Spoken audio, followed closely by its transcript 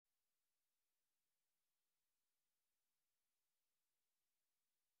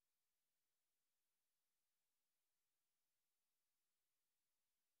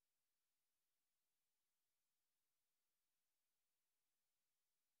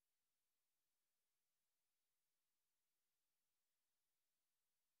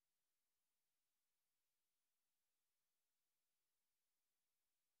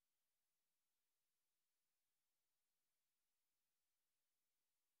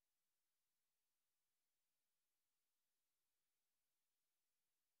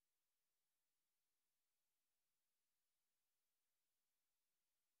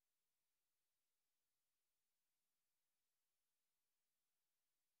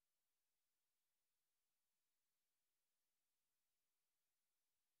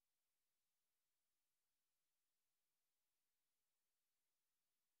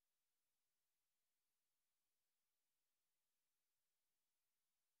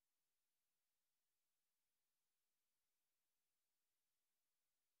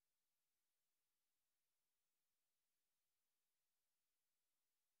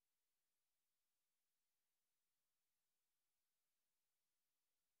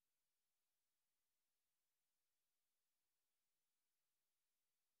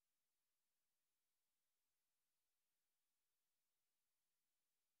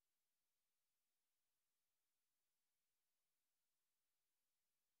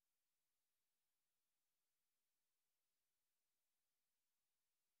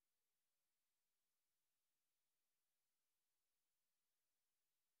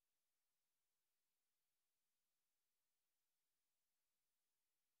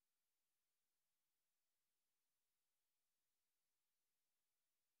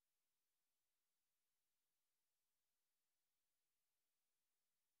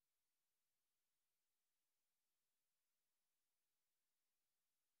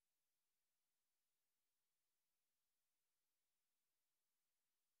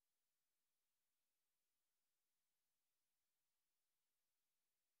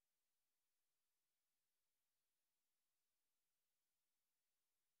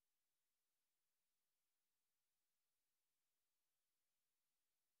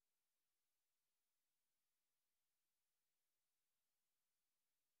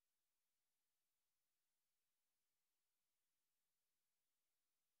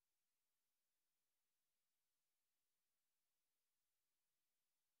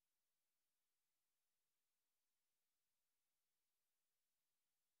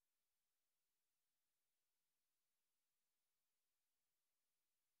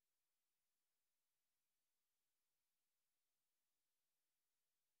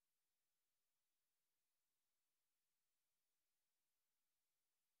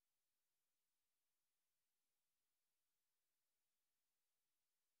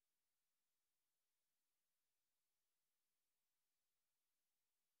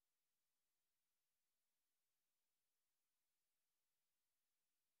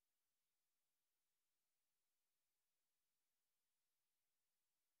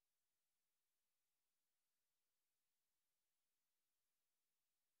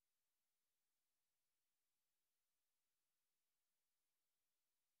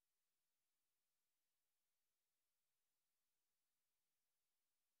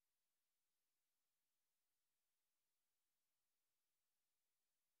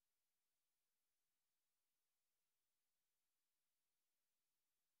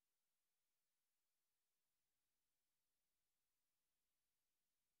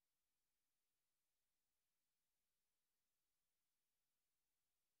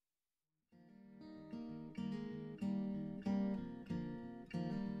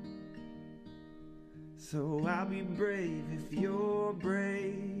So I'll be brave if you're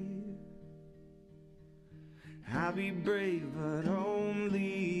brave. I'll be brave, but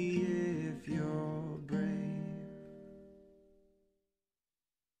only if you're brave.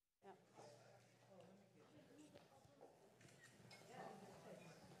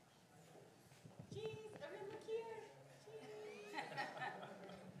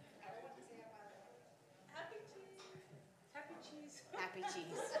 Happy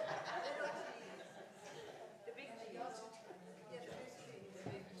cheese. The big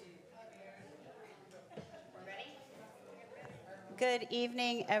cheese. Ready? Good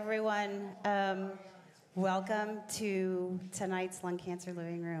evening, everyone. Welcome to tonight's Lung Cancer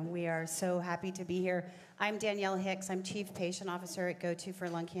Living Room. We are so happy to be here. I'm Danielle Hicks. I'm Chief Patient Officer at Go-To for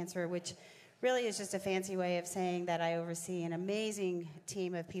Lung Cancer, which really is just a fancy way of saying that I oversee an amazing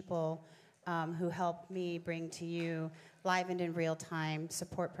team of people who help me bring to you live and in real time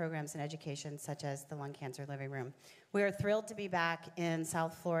support programs and education such as the Lung Cancer Living Room. We are thrilled to be back in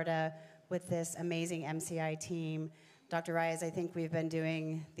South Florida with this amazing MCI team. Dr. Reyes, I think we've been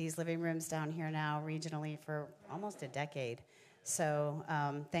doing these living rooms down here now regionally for almost a decade. So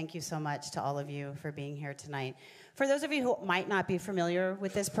thank you so much to all of you for being here tonight. For those of you who might not be familiar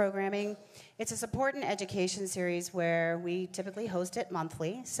with this programming, it's a support and education series where we typically host it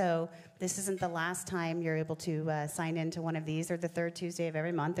monthly. So this isn't the last time you're able to sign into one of these, or the third Tuesday of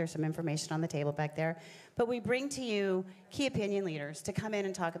every month. There's some information on the table back there. But we bring to you key opinion leaders to come in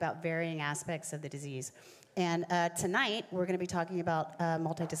and talk about varying aspects of the disease. And tonight, we're going to be talking about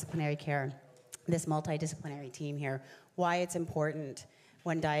multidisciplinary care, this multidisciplinary team here, why it's important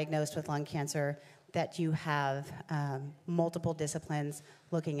when diagnosed with lung cancer that you have multiple disciplines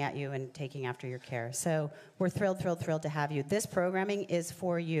looking at you and taking after your care. So we're thrilled to have you. This programming is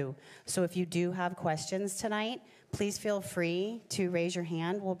for you. So if you do have questions tonight, please feel free to raise your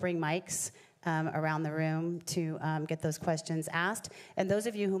hand. We'll bring mics around the room to get those questions asked. And those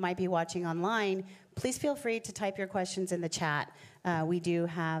of you who might be watching online, please feel free to type your questions in the chat. We do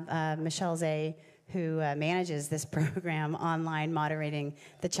have Michelle Zay, who manages this program online, moderating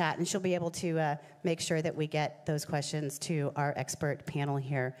the chat, and she'll be able to make sure that we get those questions to our expert panel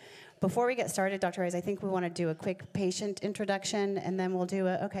here. Before we get started, Dr. Reyes, I think we want to do a quick patient introduction, and then we'll do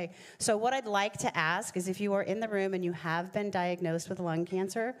okay. So what I'd like to ask is if you are in the room and you have been diagnosed with lung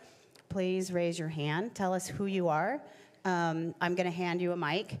cancer, please raise your hand. Tell us who you are. I'm going to hand you a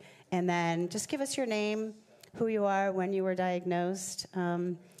mic, and then just give us your name, who you are, when you were diagnosed,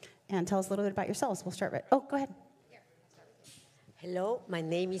 and tell us a little bit about yourselves. We'll start right. Oh, go ahead. Hello, my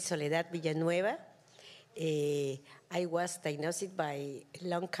name is Soledad Villanueva. I was diagnosed by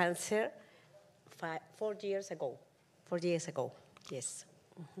lung cancer 4 years ago. 4 years ago, yes.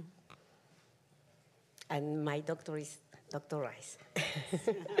 Mm-hmm. And my doctor is Dr. Rice.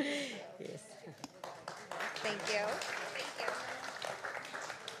 Yes. Thank you. Thank you.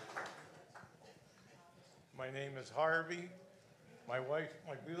 My name is Harvey. My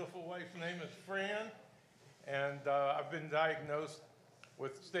beautiful wife's name is Fran, and I've been diagnosed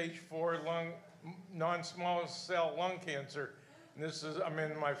with stage 4 non-small cell lung cancer. And I'm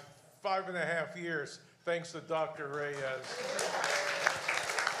in my 5.5 years, thanks to Dr. Reyes.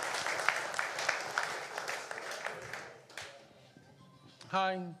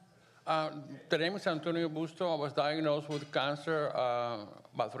 Hi, the name is Antonio Busto. I was diagnosed with cancer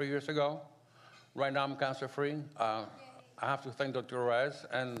about 3 years ago. Right now I'm cancer-free. I have to thank Dr. Reyes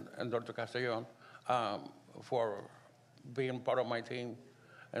and Dr. Castellon for being part of my team.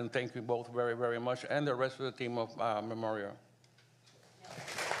 And thank you both very, very much, and the rest of the team of Memorial.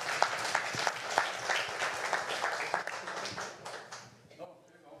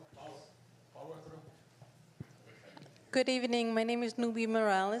 Good evening. My name is Nubi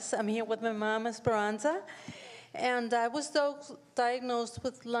Morales. I'm here with my mom, Esperanza. And I was diagnosed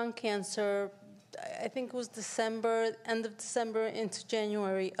with lung cancer, I think it was end of December into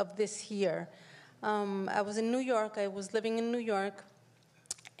January of this year. I was in New York. I was living in New York.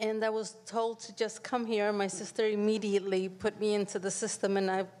 And I was told to just come here. My sister immediately put me into the system, and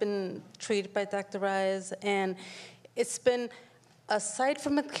I've been treated by Dr. Reyes. And it's been, aside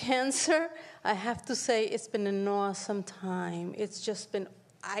from the cancer, I have to say it's been an awesome time. It's just been,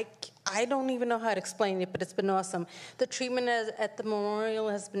 I don't even know how to explain it, but it's been awesome. The treatment at the Memorial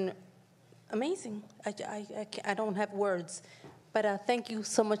has been amazing. I don't have words. But thank you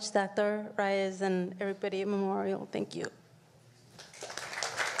so much, Dr. Reyes, and everybody at Memorial. Thank you.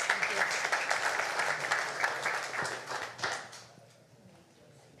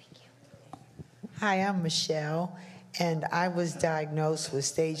 Hi, I'm Michelle, and I was diagnosed with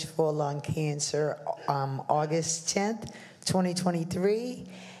stage 4 lung cancer August 10th, 2023.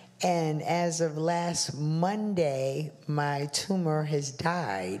 And as of last Monday, my tumor has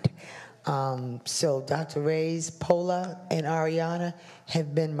died. So Dr. Reyes, Paula, and Ariana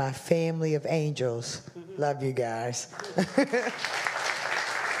have been my family of angels. Love you guys.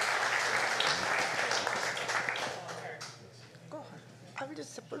 Go on. I will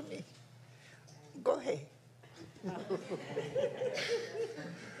just support me. Go ahead.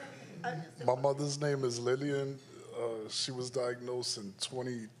 My mother's name is Lillian. She was diagnosed in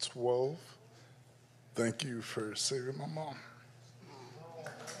 2012. Thank you for saving my mom.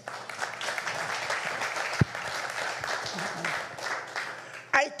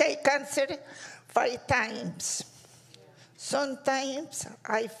 I take cancer 5 times. Sometimes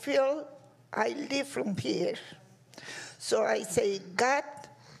I feel I live from here. So I say, God,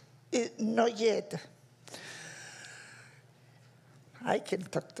 not yet. I can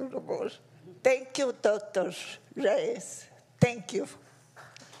talk to the Lord. Thank you, Dr. Reyes. Thank you.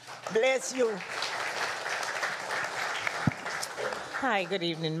 Bless you. Hi, good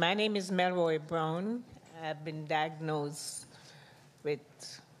evening. My name is Melroy Brown. I've been diagnosed with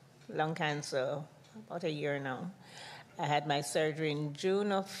lung cancer about a year now. I had my surgery in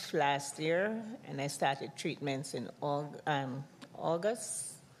June of last year, and I started treatments in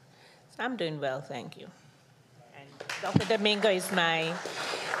August. So I'm doing well, thank you. And Dr. Domingo is my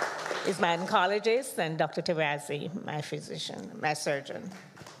oncologist, and Dr. Tarazi, my physician, my surgeon.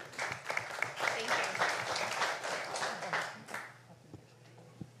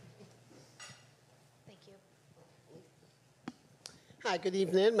 Hi, good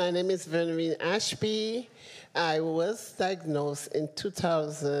evening. My name is Vernerine Ashby. I was diagnosed in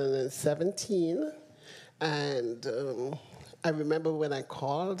 2017, and I remember when I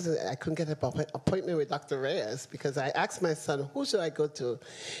called, I couldn't get an appointment with Dr. Reyes because I asked my son, who should I go to?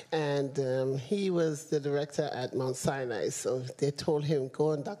 And he was the director at Mount Sinai, so they told him,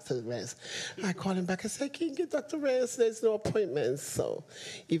 go on Dr. Reyes. I called him back and said, I can't get Dr. Reyes, there's no appointments. So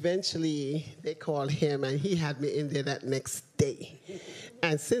eventually they called him, and he had me in there that next day.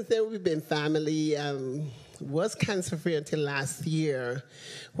 And since then, we've been family. Was cancer-free until last year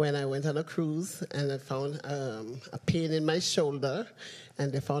when I went on a cruise and I found a pain in my shoulder,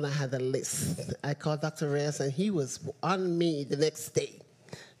 and they found I had a list. I called Dr. Reyes, and he was on me the next day.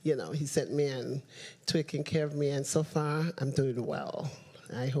 You know, he sent me and taking care of me, and so far, I'm doing well.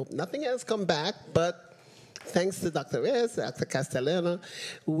 I hope nothing else come back, but thanks to Dr. Reyes, Dr. Castellano,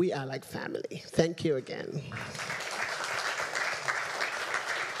 we are like family. Thank you again.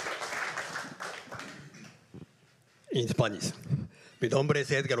 In Spanish. Mi nombre es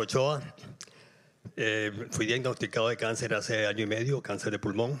Edgar Ochoa. Fui diagnosticado de cáncer hace año y medio, cáncer de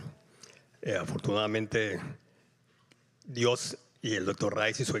pulmón. Afortunadamente, Dios y el Dr.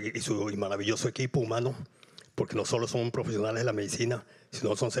 Rice y su maravilloso equipo humano, porque no solo son profesionales de la medicina,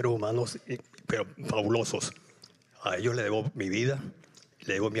 sino son seres humanos, pero fabulosos. A ellos le debo mi vida,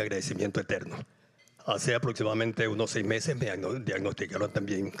 le debo mi agradecimiento eterno. Hace aproximadamente unos 6 meses me diagnosticaron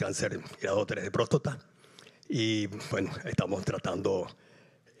también cáncer grado 3 de próstata. Y bueno, estamos tratando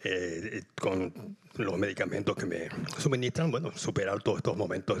con los medicamentos que me suministran, bueno, superar todos estos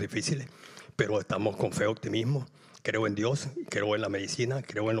momentos difíciles, pero estamos con fe y optimismo. Creo en Dios, creo en la medicina,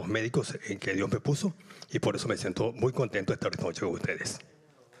 creo en los médicos en que Dios me puso, y por eso me siento muy contento de estar esta noche con ustedes.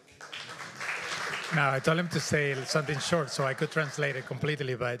 Now, I told him to say something short, so I could translate it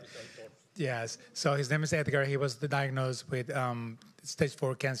completely, but yes. So his name is Edgar. He was diagnosed with stage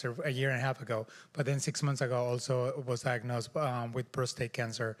 4 cancer a year and a half ago, but then 6 months ago also was diagnosed with prostate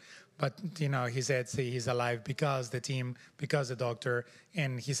cancer. But, you know, he said, see, he's alive because the team, because the doctor,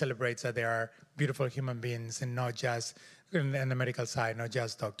 and he celebrates that they are beautiful human beings and not just in the medical side, not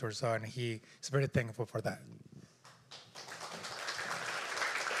just doctors. So, and he is very thankful for that.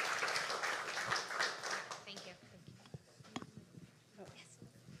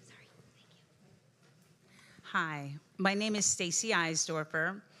 Hi, my name is Stacy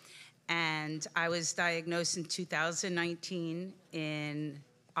Eisdorfer, and I was diagnosed in 2019 in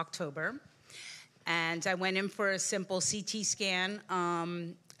October. And I went in for a simple CT scan,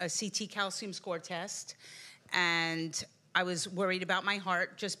 a CT calcium score test, and I was worried about my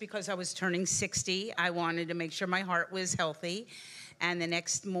heart just because I was turning 60. I wanted to make sure my heart was healthy. And the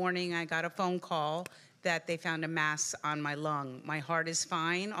next morning, I got a phone call that they found a mass on my lung. My heart is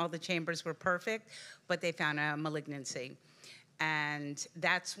fine, all the chambers were perfect, but they found a malignancy. And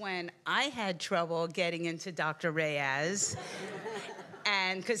that's when I had trouble getting into Dr. Reyes.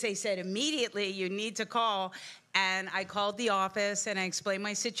 And because they said immediately, you need to call. And I called the office and I explained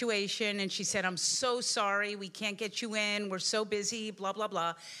my situation. And she said, I'm so sorry, we can't get you in. We're so busy, blah, blah,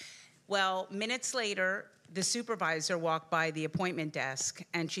 blah. Well, minutes later, the supervisor walked by the appointment desk,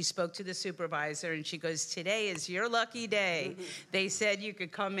 and she spoke to the supervisor, and she goes, "Today is your lucky day." They said you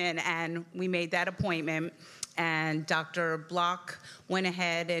could come in, and we made that appointment. And Dr. Block went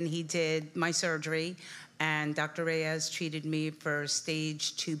ahead and he did my surgery, and Dr. Reyes treated me for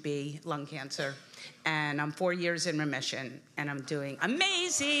stage 2B lung cancer. And I'm 4 years in remission, and I'm doing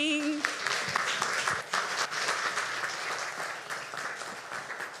amazing.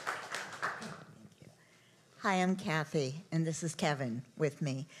 Hi, I'm Kathy, and this is Kevin with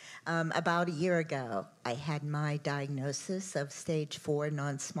me. About a year ago, I had my diagnosis of stage 4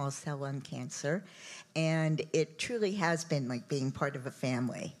 non-small cell lung cancer, and it truly has been like being part of a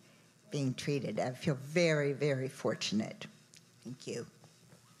family, being treated. I feel very, very fortunate. Thank you.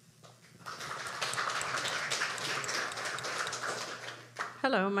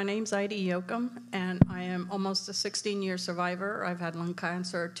 Hello, my name's Ida Yoakum, and I am almost a 16-year survivor. I've had lung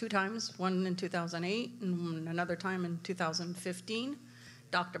cancer 2 times, one in 2008 and another time in 2015.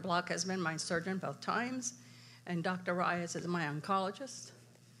 Dr. Block has been my surgeon both times, and Dr. Reyes is my oncologist,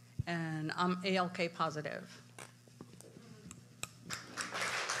 and I'm ALK positive.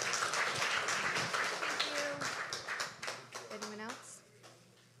 Anyone else?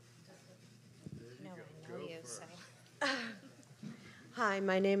 No, I know you, so. Hi,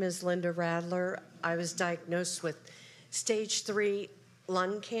 my name is Linda Radler. I was diagnosed with stage 3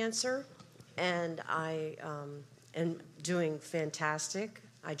 lung cancer, and I am doing fantastic.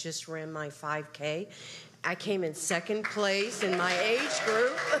 I just ran my 5K. I came in 2nd place in my age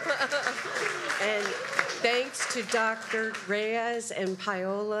group. And thanks to Dr. Reyes and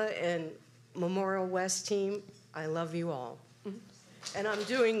Paola and Memorial West team, I love you all. And I'm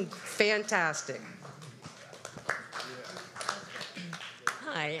doing fantastic.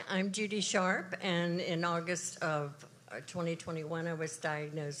 Hi, I'm Judy Sharp, and in August of 2021, I was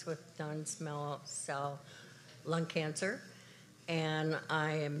diagnosed with non-small cell lung cancer, and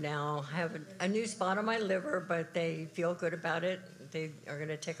I am now have a new spot on my liver, but they feel good about it. They are going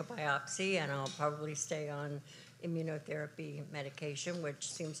to take a biopsy, and I'll probably stay on immunotherapy medication,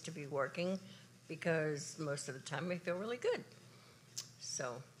 which seems to be working because most of the time I feel really good.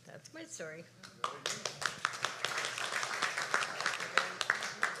 So that's my story.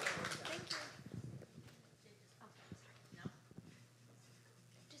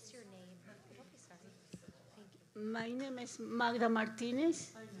 My name is Magda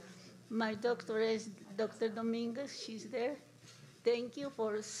Martinez. My doctor is Dr. Dominguez. She's there. Thank you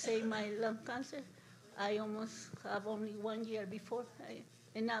for saving my lung cancer. I almost have only 1 year before,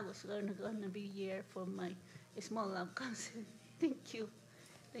 and I was going to be a year for my small lung cancer. Thank you.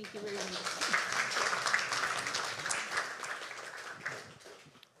 Thank you very much.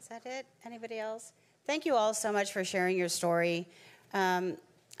 Is that it? Anybody else? Thank you all so much for sharing your story.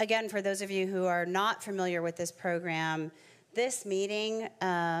 Again, for those of you who are not familiar with this program, this meeting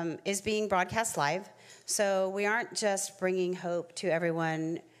is being broadcast live. So we aren't just bringing hope to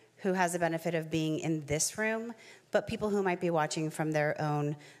everyone who has the benefit of being in this room, but people who might be watching from their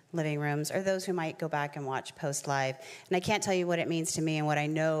own living rooms or those who might go back and watch post-live. And I can't tell you what it means to me and what I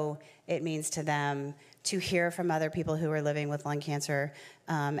know it means to them to hear from other people who are living with lung cancer.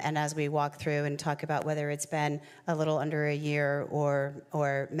 And as we walk through and talk about whether it's been a little under a year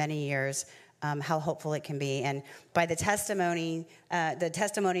or many years, how hopeful it can be. And by the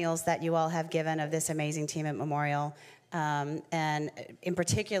testimonials that you all have given of this amazing team at Memorial, and in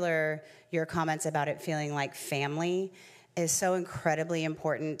particular, your comments about it feeling like family is so incredibly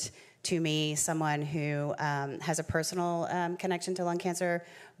important to me, someone who has a personal connection to lung cancer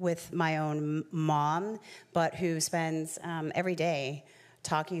with my own mom, but who spends every day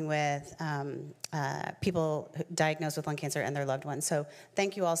talking with people diagnosed with lung cancer and their loved ones. So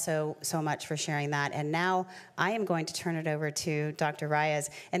thank you all so much for sharing that. And now I am going to turn it over to Dr. Reyes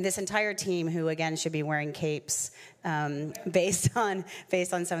and this entire team, who again should be wearing capes based on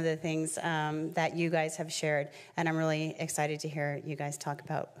some of the things that you guys have shared. And I'm really excited to hear you guys talk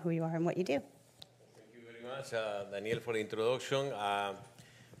about who you are and what you do. Thank you very much, Daniel, for the introduction.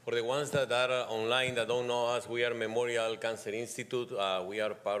 For the ones that are online that don't know us, we are Memorial Cancer Institute. We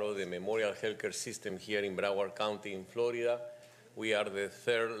are part of the Memorial Healthcare System here in Broward County in Florida. We are the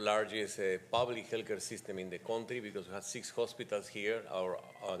 3rd largest public healthcare system in the country because we have 6 hospitals here.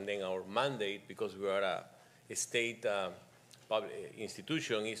 And then our mandate, because we are a state public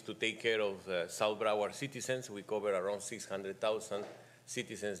institution, is to take care of South Broward citizens. We cover around 600,000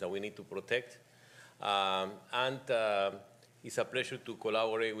 citizens that we need to protect. It's a pleasure to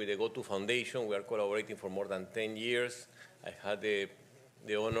collaborate with the GoTo Foundation. We are collaborating for more than 10 years. I had the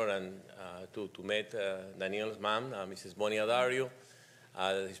honor to meet Daniel's mom, Mrs. Bonia Dario.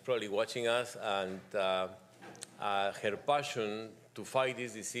 He's probably watching us. And her passion to fight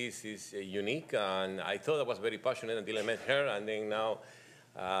this disease is unique, and I thought I was very passionate until I met her, and then now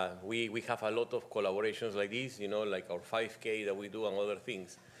we have a lot of collaborations like this, like our 5K that we do and other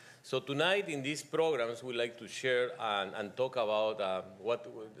things. So tonight in these programs, we like to share and talk about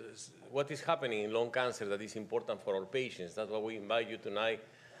what is happening in lung cancer that is important for our patients. That's why we invite you tonight.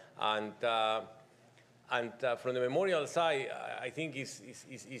 And from the memorial side, I think it's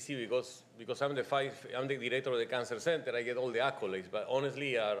easy because I'm the director of the cancer center. I get all the accolades, but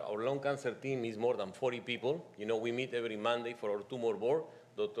honestly, our lung cancer team is more than 40 people. We meet every Monday for our tumor board.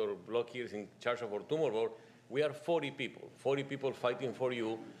 Dr. Block here is in charge of our tumor board. We are 40 people fighting for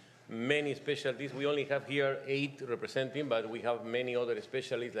you. Many specialties. We only have here 8 representing, but we have many other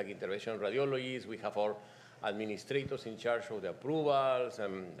specialists like interventional radiologists. We have our administrators in charge of the approvals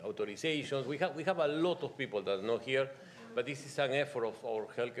and authorizations. We have a lot of people that are not here, but this is an effort of our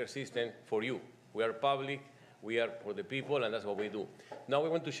healthcare system for you. We are public, we are for the people, and that's what we do. Now we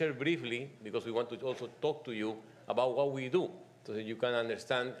want to share briefly, because we want to also talk to you about what we do, so that you can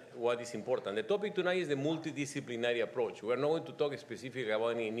understand what is important. The topic tonight is the multidisciplinary approach. We are not going to talk specifically about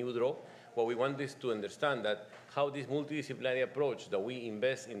any new drug. What we want is to understand that how this multidisciplinary approach that we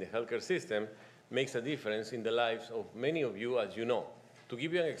invest in the healthcare system makes a difference in the lives of many of you, as you know. To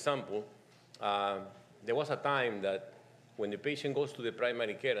give you an example, there was a time that when the patient goes to the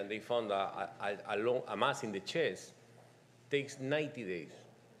primary care and they found a mass in the chest, it takes 90 days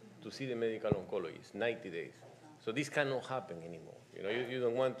to see the medical oncologist, 90 days. So this cannot happen anymore. You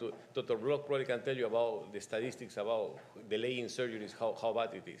don't want to. Dr. Block probably can tell you about the statistics about delaying surgeries, how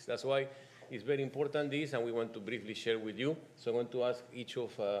bad it is. That's why it's very important this, and we want to briefly share with you. So I want to ask each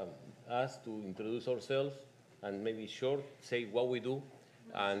of us to introduce ourselves and maybe say what we do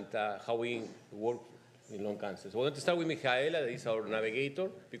and how we work in lung cancer. So we're going to start with Michaela, that is our navigator,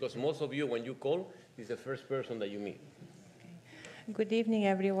 because most of you, when you call, is the first person that you meet. Good evening,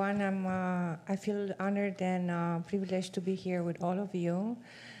 everyone. I feel honored and privileged to be here with all of you.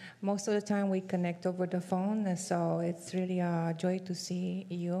 Most of the time we connect over the phone, and so it's really a joy to see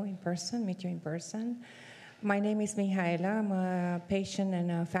you in person, meet you in person. My name is Michaela. I'm a patient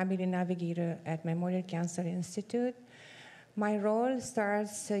and a family navigator at Memorial Cancer Institute. My role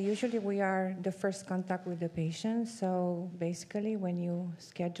starts, usually we are the first contact with the patient, so basically when you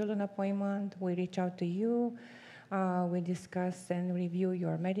schedule an appointment, we reach out to you. We discuss and review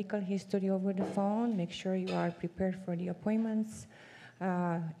your medical history over the phone, make sure you are prepared for the appointments,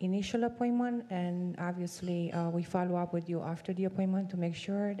 initial appointment, and obviously we follow up with you after the appointment to make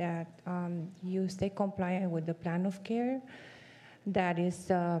sure that you stay compliant with the plan of care that is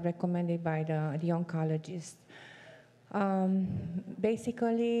recommended by the oncologist.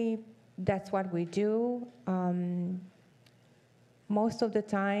 Basically, that's what we do. Most of the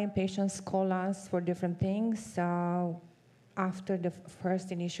time, patients call us for different things. After the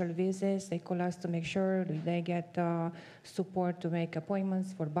first initial visits, they call us to make sure they get support to make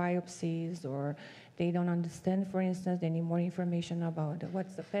appointments for biopsies, or they don't understand, for instance, they need more information about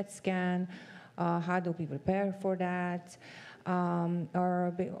what's the PET scan, how do we prepare for that,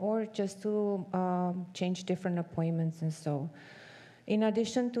 or just to change different appointments and so. In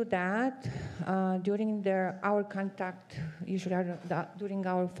addition to that, during our contact, usually during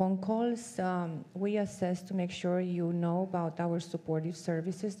our phone calls, we assess to make sure you know about our supportive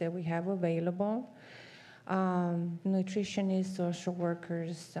services that we have available. Nutritionists, social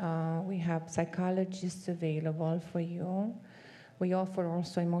workers, we have psychologists available for you. We offer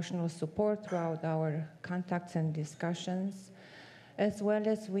also emotional support throughout our contacts and discussions, as well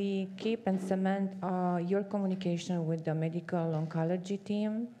as we keep and cement your communication with the medical oncology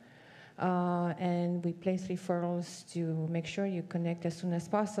team. And we place referrals to make sure you connect as soon as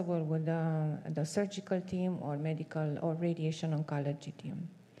possible with the surgical team or medical or radiation oncology team.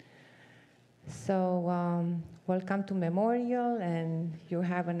 So welcome to Memorial, and you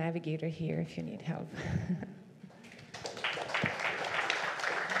have a navigator here if you need help.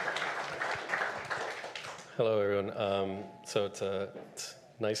 Hello, everyone. So it's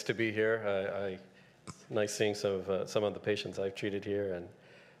nice to be here. Nice seeing some of the patients I've treated here, and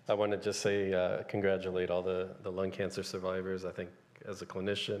I want to just say congratulate all the lung cancer survivors. I think as a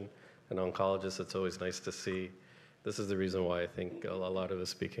clinician and oncologist, it's always nice to see. This is the reason why I think a lot of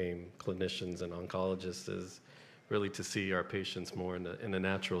us became clinicians and oncologists, is really to see our patients more in a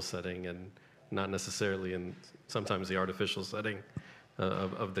natural setting and not necessarily in sometimes the artificial setting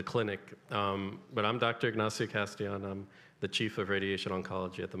of the clinic. But I'm Dr. Ignacio Castellan. I'm the Chief of Radiation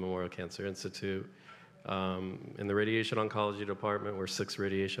Oncology at the Memorial Cancer Institute. In the Radiation Oncology Department, we're 6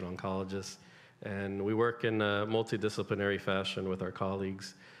 radiation oncologists, and we work in a multidisciplinary fashion with our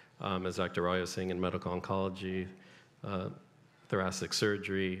colleagues. as Dr. Raya was saying, in medical oncology, thoracic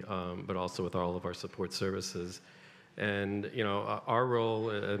surgery, but also with all of our support services. And our role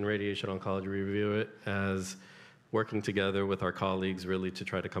in radiation oncology, we view it as working together with our colleagues really to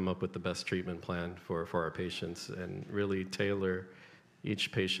try to come up with the best treatment plan for our patients and really tailor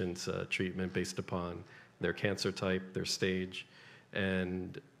each patient's treatment based upon their cancer type, their stage.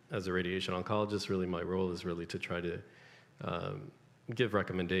 And as a radiation oncologist, really my role is really to try to give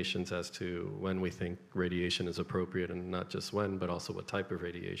recommendations as to when we think radiation is appropriate, and not just when, but also what type of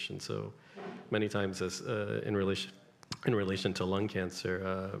radiation. So many times in relation to lung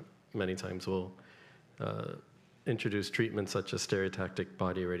cancer, many times we'll introduce treatments such as stereotactic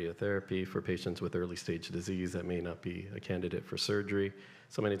body radiotherapy for patients with early stage disease that may not be a candidate for surgery.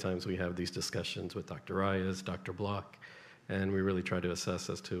 So many times we have these discussions with Dr. Reyes, Dr. Block, and we really try to assess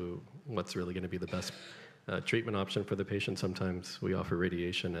as to what's really going to be the best treatment option for the patient. Sometimes we offer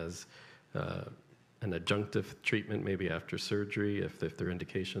radiation as an adjunctive treatment, maybe after surgery, if there are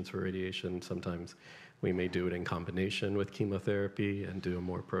indications for radiation. Sometimes we may do it in combination with chemotherapy and do a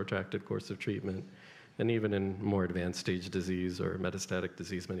more protracted course of treatment. And even in more advanced stage disease or metastatic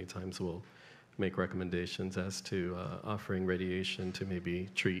disease, many times we'll make recommendations as to offering radiation to maybe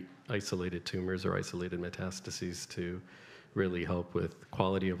treat isolated tumors or isolated metastases to really help with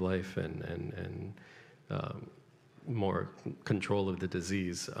quality of life and more control of the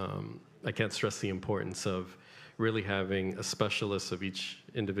disease. I can't stress the importance of really having a specialist of each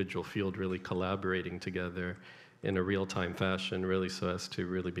individual field really collaborating together in a real-time fashion, really so as to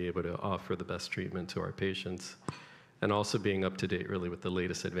really be able to offer the best treatment to our patients, and also being up to date really with the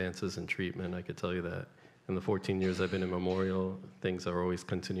latest advances in treatment. I could tell you that in the 14 years I've been in Memorial, things are always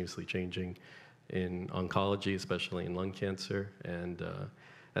continuously changing in oncology, especially in lung cancer. And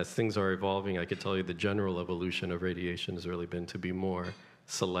as things are evolving, I could tell you the general evolution of radiation has really been to be more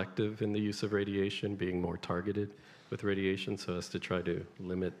selective in the use of radiation, being more targeted with radiation so as to try to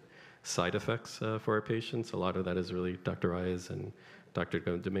limit side effects for our patients. A lot of that is really Dr. Reyes and Dr.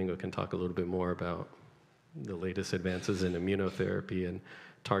 Domingo can talk a little bit more about the latest advances in immunotherapy and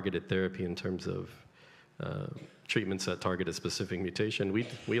targeted therapy in terms of treatments that target a specific mutation.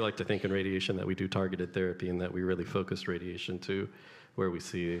 We like to think in radiation that we do targeted therapy and that we really focus radiation to where we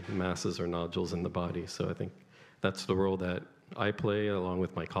see masses or nodules in the body. So I think that's the role that I play along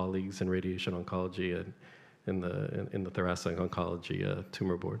with my colleagues in radiation oncology and in the thoracic oncology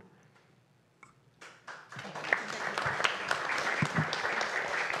tumor board.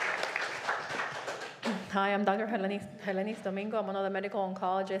 Hi, I'm Dr. Helenis Domingo. I'm one of the medical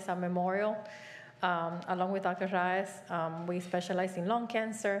oncologists at Memorial. Along with Dr. Reyes, we specialize in lung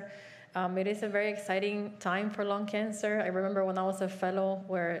cancer. It is a very exciting time for lung cancer. I remember when I was a fellow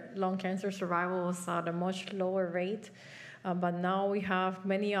where lung cancer survival was at a much lower rate. But now we have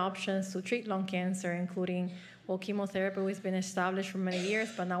many options to treat lung cancer, including chemotherapy has been established for many years,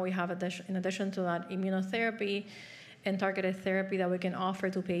 but now we have, in addition to that, immunotherapy and targeted therapy that we can offer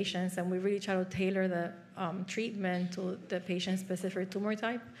to patients. And we really try to tailor the treatment to the patient's specific tumor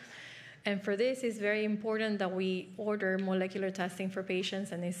type. And for this, it's very important that we order molecular testing for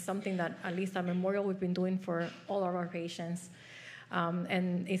patients, and it's something that, at least at Memorial, we've been doing for all of our patients.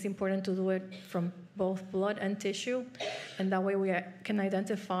 And it's important to do it from both blood and tissue, and that way we can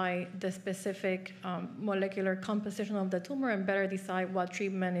identify the specific molecular composition of the tumor and better decide what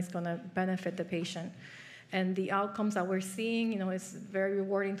treatment is going to benefit the patient. And the outcomes that we're seeing, it's very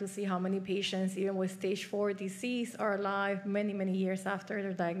rewarding to see how many patients, even with stage 4 disease, are alive many, many years after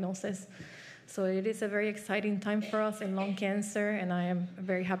their diagnosis. So it is a very exciting time for us in lung cancer, and I am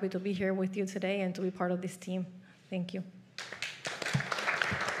very happy to be here with you today and to be part of this team. Thank you.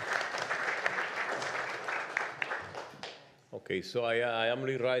 Okay, so I am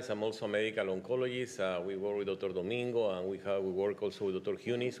Lee Rice. I'm also a medical oncologist. We work with Dr. Domingo, and we work also with Dr.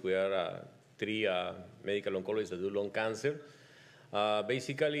 Hunis. We are 3 medical oncologists that do lung cancer.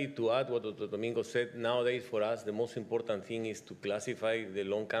 Basically, to add what Dr. Domingo said, nowadays for us, the most important thing is to classify the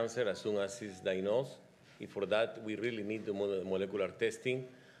lung cancer as soon as it's diagnosed. And for that, we really need the molecular testing.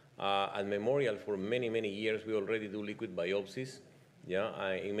 At Memorial, for many, many years, we already do liquid biopsies.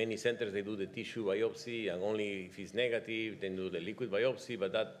 Yeah, in many centers, they do the tissue biopsy, and only if it's negative, then do the liquid biopsy,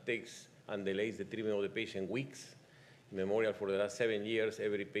 but that takes and delays the treatment of the patient weeks. In Memorial, for the last 7 years,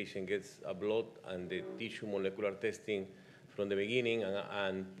 every patient gets a blood and the tissue molecular testing from the beginning,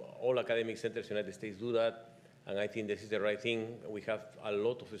 and all academic centers in the United States do that, and I think this is the right thing. We have a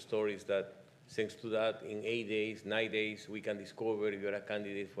lot of stories that, thanks to that, in 8 days, 9 days, we can discover if you're a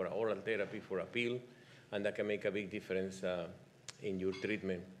candidate for oral therapy, for a pill, and that can make a big difference in your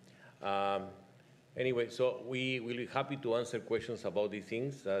treatment. Anyway, so we will be happy to answer questions about these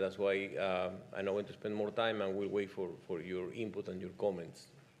things. That's why I'm not going to spend more time, and we'll wait for your input and your comments.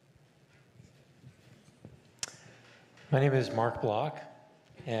 My name is Mark Block,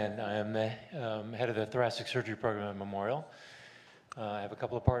 and I am the head of the thoracic surgery program at Memorial. I have a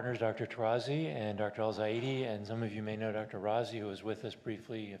couple of partners, Dr. Tarazi and Dr. El-Zaidi, and some of you may know Dr. Razi, who was with us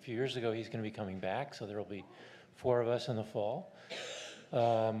briefly a few years ago. He's going to be coming back, so there will be 4 of us in the fall.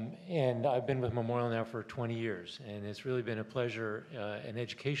 And I've been with Memorial now for 20 years, and it's really been a pleasure, an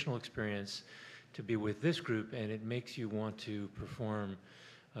educational experience to be with this group, and it makes you want to perform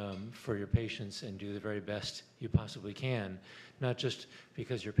for your patients and do the very best you possibly can, not just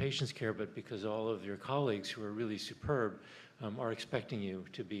because your patients care, but because all of your colleagues who are really superb are expecting you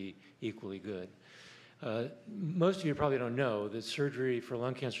to be equally good. Most of you probably don't know that surgery for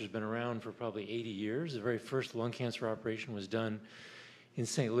lung cancer has been around for probably 80 years. The very first lung cancer operation was done in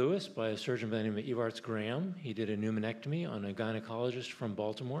St. Louis by a surgeon by the name of Evarts Graham. He did a pneumonectomy on a gynecologist from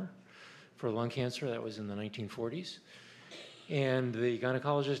Baltimore for lung cancer. That was in the 1940s. And the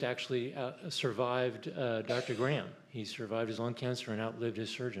gynecologist actually survived Dr. Graham. He survived his lung cancer and outlived his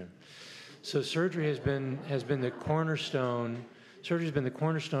surgeon. So surgery has been the cornerstone. Surgery has been the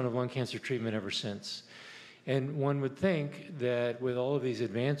cornerstone of lung cancer treatment ever since. And one would think that with all of these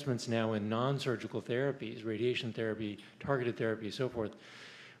advancements now in non-surgical therapies, radiation therapy, targeted therapy, so forth,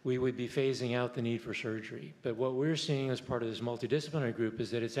 we would be phasing out the need for surgery. But what we're seeing as part of this multidisciplinary group is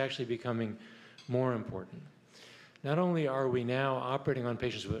that it's actually becoming more important. Not only are we now operating on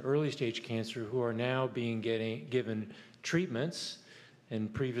patients with early stage cancer who are now given treatments,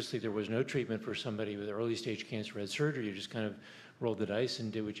 and previously there was no treatment for somebody with early stage cancer who had surgery. You just kind of rolled the dice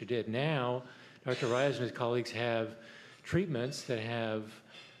and did what you did. Now, Dr. Reyes and his colleagues have treatments that have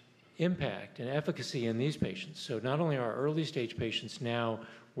impact and efficacy in these patients. So not only are early stage patients now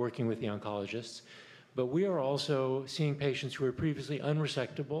working with the oncologists, but we are also seeing patients who were previously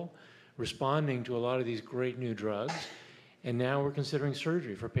unresectable, responding to a lot of these great new drugs, and now we're considering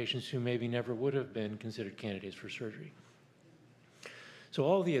surgery for patients who maybe never would have been considered candidates for surgery. So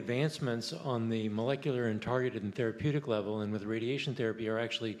all the advancements on the molecular and targeted and therapeutic level and with radiation therapy are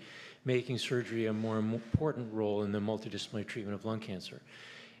actually making surgery a more important role in the multidisciplinary treatment of lung cancer.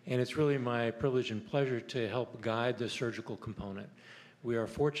 And it's really my privilege and pleasure to help guide the surgical component. We are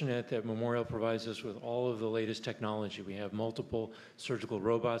fortunate that Memorial provides us with all of the latest technology. We have multiple surgical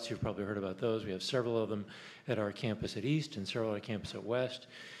robots. You've probably heard about those. We have several of them at our campus at East and several at our campus at West.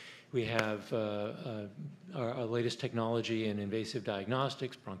 We have our latest technology in invasive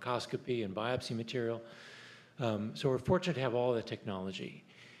diagnostics, bronchoscopy, and biopsy material. So we're fortunate to have all the technology.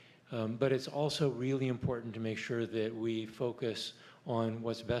 But it's also really important to make sure that we focus on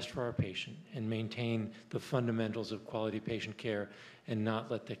what's best for our patient and maintain the fundamentals of quality patient care and not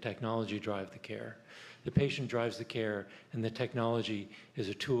let the technology drive the care. The patient drives the care, and the technology is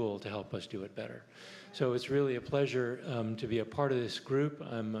a tool to help us do it better. So it's really a pleasure to be a part of this group.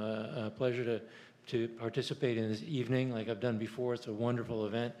 I'm a pleasure to participate in this evening like I've done before. It's a wonderful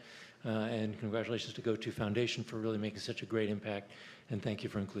event. And congratulations to GoTo Foundation for really making such a great impact. And thank you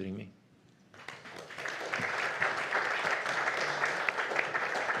for including me.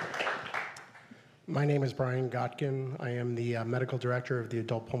 My name is Brian Gotkin. I am the medical director of the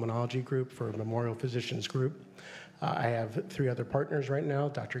adult pulmonology group for Memorial Physicians Group. I have 3 other partners right now,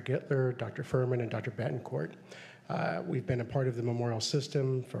 Dr. Gittler, Dr. Furman, and Dr. Betancourt. We've been a part of the Memorial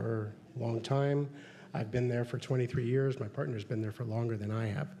system for a long time. I've been there for 23 years. My partner's been there for longer than I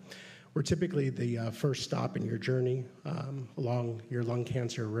have. We're typically the first stop in your journey along your lung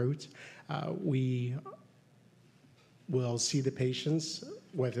cancer route. We will see the patients,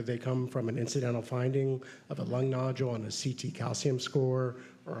 whether they come from an incidental finding of a lung nodule on a CT calcium score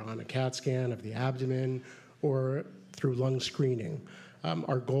or on a CAT scan of the abdomen or through lung screening.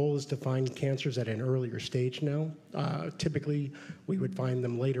 Our goal is to find cancers at an earlier stage now. Typically, we would find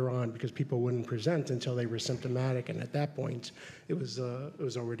them later on because people wouldn't present until they were symptomatic, and at that point, it was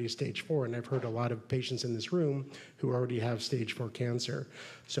already stage 4. And I've heard a lot of patients in this room who already have stage 4 cancer.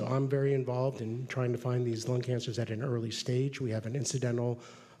 So I'm very involved in trying to find these lung cancers at an early stage. We have an incidental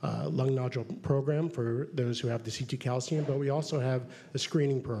lung nodule program for those who have the CT calcium, but we also have a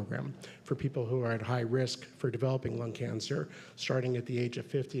screening program for people who are at high risk for developing lung cancer, starting at the age of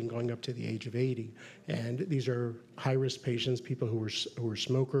 50 and going up to the age of 80. And these are high-risk patients, people who are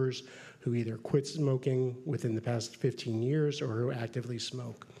smokers, who either quit smoking within the past 15 years or who actively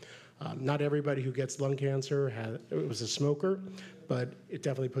smoke. Not everybody who gets lung cancer was a smoker, but it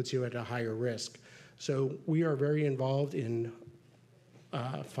definitely puts you at a higher risk. So we are very involved in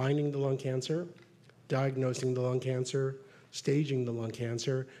finding the lung cancer, diagnosing the lung cancer, staging the lung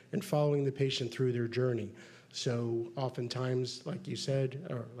cancer, and following the patient through their journey. So oftentimes, like you said,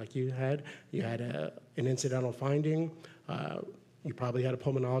 or like you had an incidental finding. You probably had a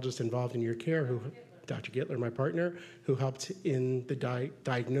pulmonologist involved in your care, who, Dr. Gittler, my partner, who helped in the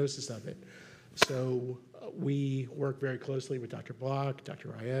diagnosis of it. So we work very closely with Dr. Block, Dr.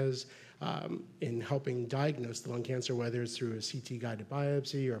 Reyes, in helping diagnose the lung cancer, whether it's through a CT-guided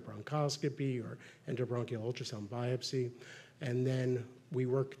biopsy or bronchoscopy or endobronchial ultrasound biopsy. And then we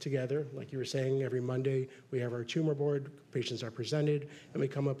work together, like you were saying, every Monday we have our tumor board, patients are presented, and we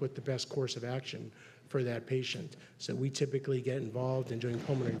come up with the best course of action for that patient. So we typically get involved in doing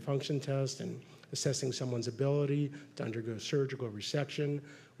pulmonary function tests and assessing someone's ability to undergo surgical resection.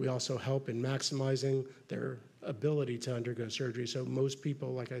 We also help in maximizing their ability to undergo surgery. So most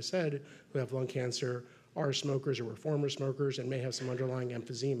people, like I said, who have lung cancer are smokers or were former smokers and may have some underlying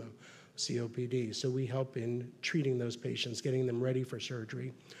emphysema, COPD. So we help in treating those patients, getting them ready for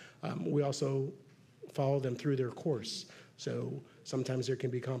surgery. We also follow them through their course. So sometimes there can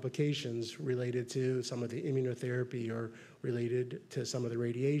be complications related to some of the immunotherapy or related to some of the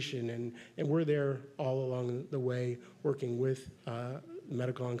radiation. And we're there all along the way working with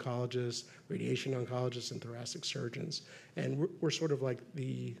medical oncologists, radiation oncologists, and thoracic surgeons. And we're sort of like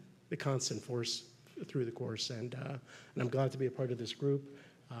the constant force through the course. And I'm glad to be a part of this group.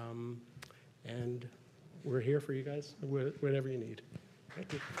 And we're here for you guys, whatever you need.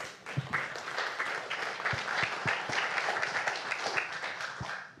 Thank you.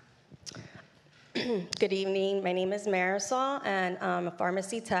 Good evening. My name is Marisol, and I'm a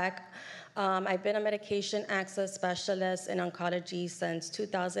pharmacy tech. I've been a medication access specialist in oncology since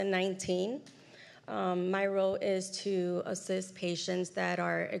 2019. My role is to assist patients that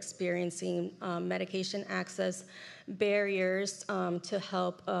are experiencing medication access barriers to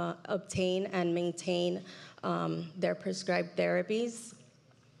help obtain and maintain their prescribed therapies.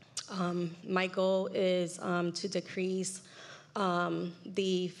 My goal is to decrease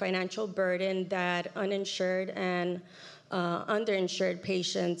the financial burden that uninsured and underinsured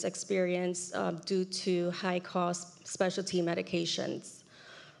patients experience due to high-cost specialty medications.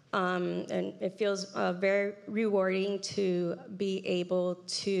 And it feels very rewarding to be able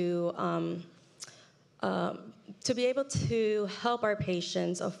to help our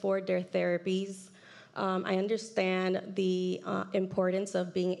patients afford their therapies. I understand the importance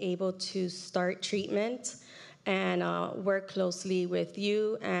of being able to start treatment and work closely with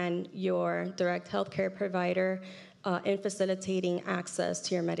you and your direct healthcare provider in facilitating access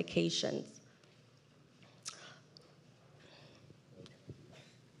to your medications.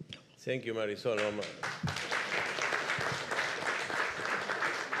 Thank you, Marisol.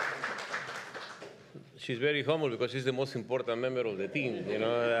 She's very humble because she's the most important member of the team. You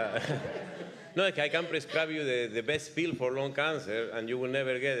know, no, I can prescribe you the best pill for lung cancer, and you will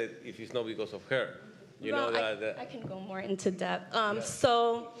never get it if it's not because of her. You know that. I can go more into depth.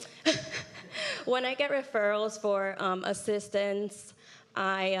 So when I get referrals for assistance,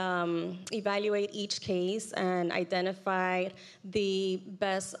 I evaluate each case and identify the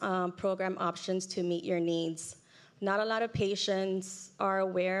best program options to meet your needs. Not a lot of patients are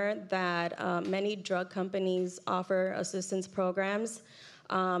aware that many drug companies offer assistance programs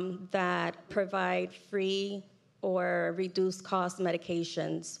that provide free or reduced cost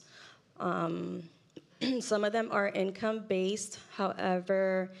medications. Some of them are income-based.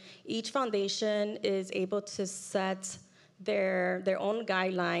 However, each foundation is able to set their own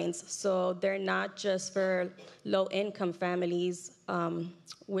guidelines, so they're not just for low-income families,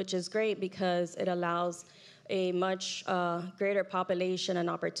 which is great because it allows a much greater population an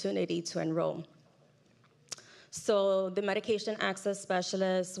opportunity to enroll. So the medication access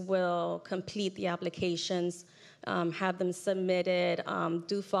specialist will complete the applications, have them submitted,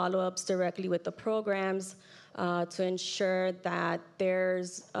 do follow-ups directly with the programs to ensure that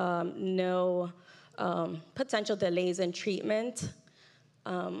there's no potential delays in treatment.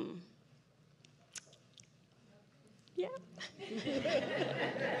 Yeah.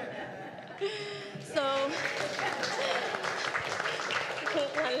 So,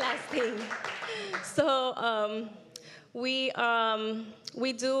 one last thing. So, we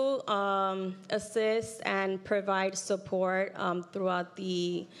do assist and provide support throughout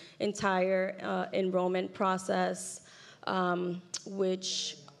the entire enrollment process,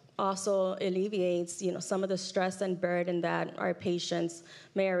 which also alleviates, some of the stress and burden that our patients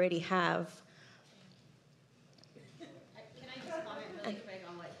may already have. Can I just comment really quick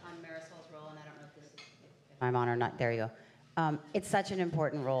on Marisol's role? And I don't know if I'm on or not. There you go. It's such an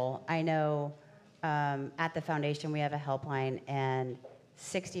important role. I know at the foundation we have a helpline, and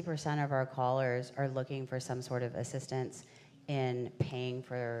 60% of our callers are looking for some sort of assistance. in paying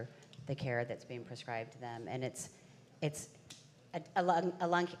for the care that's being prescribed to them. And it's a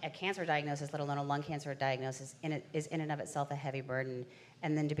cancer diagnosis, let alone a lung cancer diagnosis, is in and of itself a heavy burden.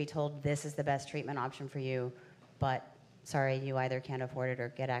 And then to be told this is the best treatment option for you, but sorry, you either can't afford it or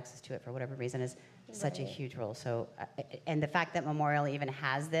get access to it for whatever reason is such a huge role. So, and the fact that Memorial even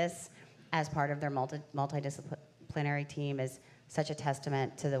has this as part of their multidisciplinary team is such a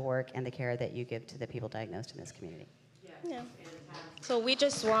testament to the work and the care that you give to the people diagnosed in this community. Yeah. So we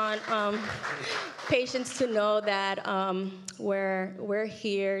just want patients to know that we're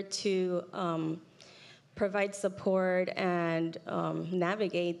here to provide support and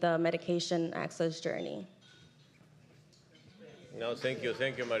navigate the medication access journey. No, thank you,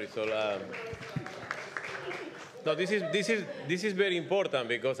 Marisol. No, this is very important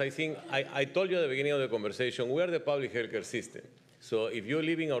because I think I told you at the beginning of the conversation, we are the public healthcare system. So if you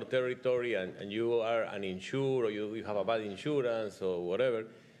live in our territory and you are uninsured or you have a bad insurance or whatever,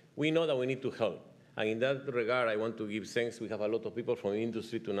 we know that we need to help. And in that regard, I want to give thanks. We have a lot of people from the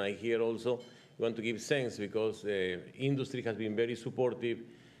industry tonight here also. We want to give thanks because the industry has been very supportive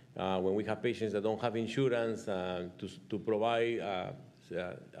when we have patients that don't have insurance to provide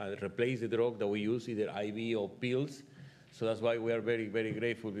replace the drug that we use, either IV or pills. So that's why we are very, very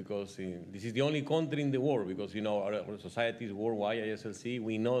grateful because this is the only country in the world, because, you know, our society is worldwide, ISLC,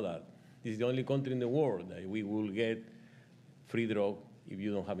 we know that. This is the only country in the world that we will get free drug if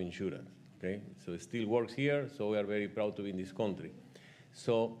you don't have insurance, okay? So it still works here, so we are very proud to be in this country.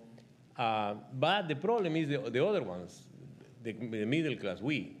 So, but the problem is the other ones, the middle class,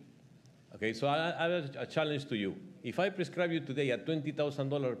 we. Okay, so I have a challenge to you. If I prescribe you today a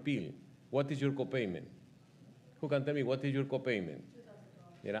 $20,000 pill, what is your copayment? Who can tell me what is your copayment?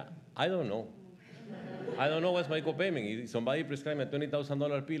 You know, I don't know. I don't know what's my copayment. If somebody prescribed me a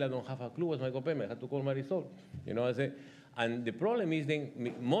 $20,000 pill, I don't have a clue what's my copayment. I have to call Marisol. You know, I say, and the problem is then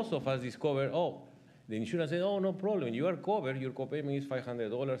most of us discover, oh, the insurance says, oh, no problem. You are covered. Your copayment is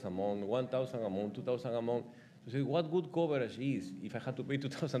 $500 a month, $1,000 a month, $2,000 a month. So say, what good coverage is if I had to pay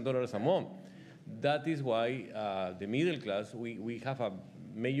 $2,000 a month? That is why the middle class, we have a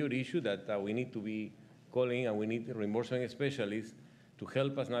major issue that we need to be calling, and we need reimbursement specialists to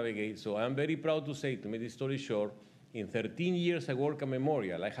help us navigate. So I'm very proud to say, to make this story short, in 13 years I work at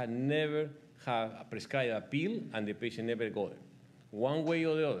Memorial, I had never had prescribed a pill and the patient never got it. One way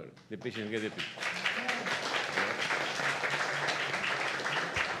or the other, the patient gets the pill.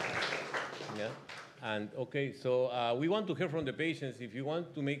 Yeah. And okay, so we want to hear from the patients. If you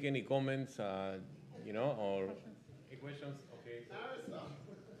want to make any comments, you know, or any questions, okay.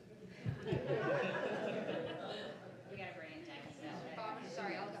 We got a brain next.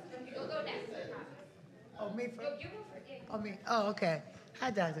 Sorry, you'll go next. Oh, me first? You go first. Oh, me. Oh, okay.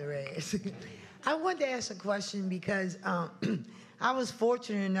 Hi, Dr. Reyes. I wanted to ask a question because I was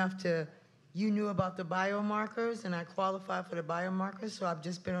fortunate enough you knew about the biomarkers, and I qualified for the biomarkers, so I've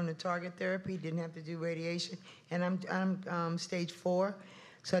just been on the target therapy, didn't have to do radiation, and I'm stage 4,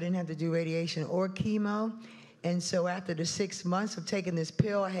 so I didn't have to do radiation or chemo. And so after the 6 months of taking this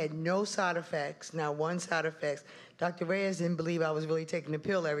pill, I had no side effects, not one side effect. Dr. Reyes didn't believe I was really taking the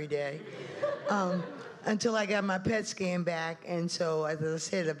pill every day until I got my PET scan back. And so, as I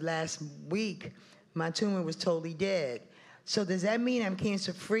said, of last week, my tumor was totally dead. So does that mean I'm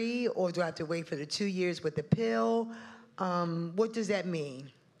cancer-free, or do I have to wait for the 2 years with the pill? What does that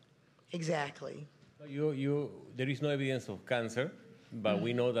mean exactly? There is no evidence of cancer. But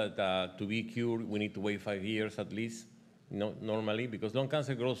we know that to be cured, we need to wait 5 years at least, normally, because lung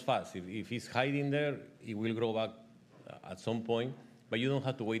cancer grows fast. If it's hiding there, it will grow back at some point, but you don't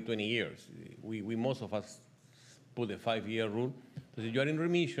have to wait 20 years. We most of us put the 5-year rule. So you are in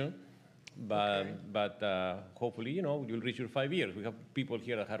remission, but hopefully, you know, you'll reach your 5 years. We have people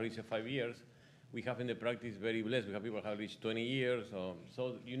here that have reached 5 years. We have in the practice very blessed. We have people that have reached 20 years. So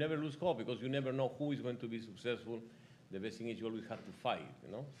you never lose hope because you never know who is going to be successful. The best thing is you always have to fight,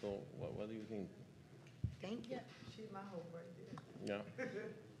 you know? So what do you think? Thank you. She's my hope right there. Yeah.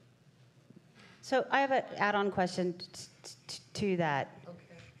 So I have an add-on question to that.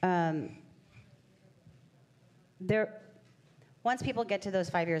 Okay. Once people get to those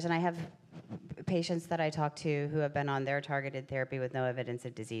 5 years, and I have patients that I talk to who have been on their targeted therapy with no evidence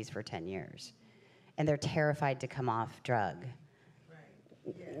of disease for 10 years, and they're terrified to come off drug.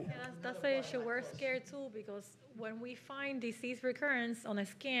 Yeah, that's the issue. We're scared too because when we find disease recurrence on a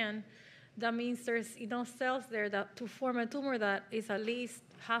scan, that means there's enough cells there that to form a tumor that is at least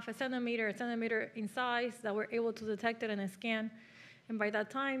half a centimeter in size that we're able to detect it in a scan. And by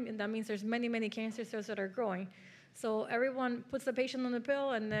that time, that means there's many, many cancer cells that are growing. So everyone puts the patient on the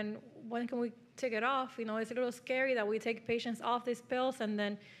pill, and then when can we take it off. You know, it's a little scary that we take patients off these pills and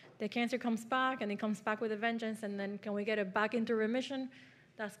then the cancer comes back and it comes back with a vengeance, and then can we get it back into remission?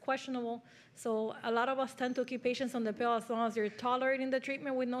 That's questionable. So a lot of us tend to keep patients on the pill as long as they're tolerating the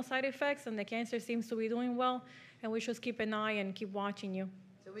treatment with no side effects and the cancer seems to be doing well, and we should keep an eye and keep watching you.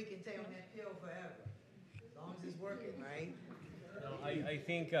 So we can stay on that pill forever, as long as it's working, right? I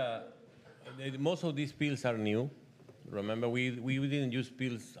think most of these pills are new. Remember, we didn't use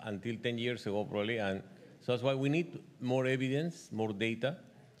pills until 10 years ago, probably, and so that's why we need more evidence, more data.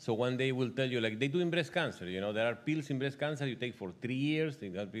 So one day we'll tell you, like they do in breast cancer, you know, there are pills in breast cancer you take for 3 years, they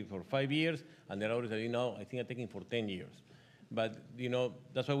got pills for 5 years, and there are others that, you know, I think I'm taking for 10 years. But, you know,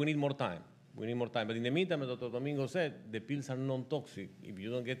 that's why we need more time. We need more time. But in the meantime, as Dr. Domingo said, the pills are non-toxic. If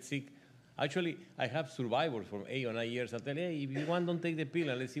you don't get sick, actually, I have survivors from 8 or 9 years. I tell, hey, if you want, don't take the pill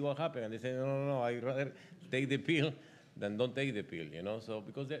and let's see what happens. And they say, no, I'd rather take the pill than don't take the pill, you know, so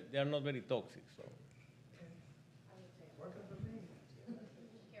because they are not very toxic. So.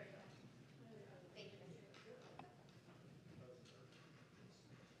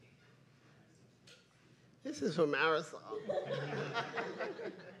 This is from Marisol.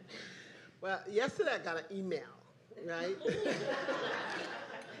 Well, yesterday I got an email, right?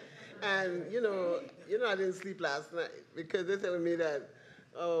 And you know, I didn't sleep last night because they telling me that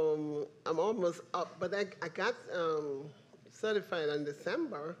I'm almost up, but I got certified in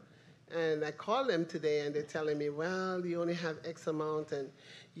December, and I called them today, and they're telling me, well, you only have X amount, and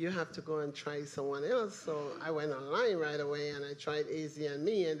you have to go and try someone else. So I went online right away, and I tried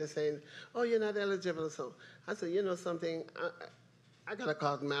AZ&Me, and they're saying, oh, you're not eligible. So I said, you know something, I gotta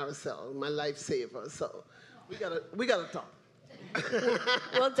call Marisol, my lifesaver. So we gotta talk.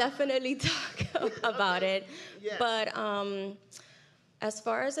 We'll definitely talk about it. Yes. But as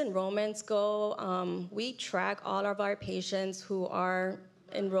far as enrollments go, we track all of our patients who are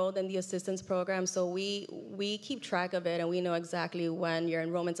enrolled in the assistance program, so we keep track of it, and we know exactly when your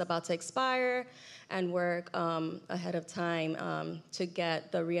enrollment's about to expire and work ahead of time to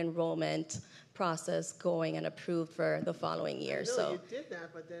get the re-enrollment process going and approved for the following year. I know So you did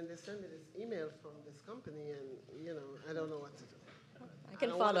that, but then they sent me this email from this company, and you know, I don't know what to do. I can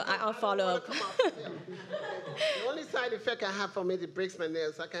follow. I'll follow up. The only side effect I have for me, it breaks my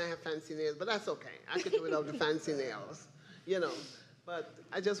nails. I can't have fancy nails, but that's okay. I could do without the fancy nails, you know. But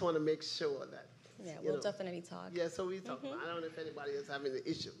I just want to make sure that. Yeah, we'll definitely talk. Yeah, so we talk. I don't know if anybody is having the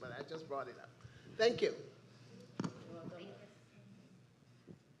issue, but I just brought it up. Thank you.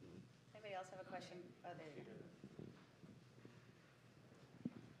 Anybody else have a question? Oh, there you go.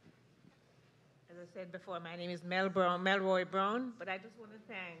 As I said before, my name is Melroy Brown, but I just want to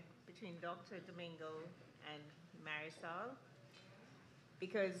thank between Dr. Domingo and Marisol,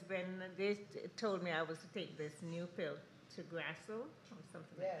 because when they told me I was to take this new pill, Grasso or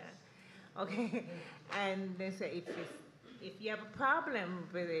something like that. Okay, and they say if you have a problem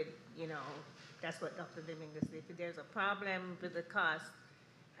with it, you know, that's what Dr. Domingo said. If there's a problem with the cost,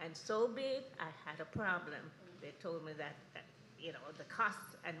 and so be it, I had a problem. They told me that you know, the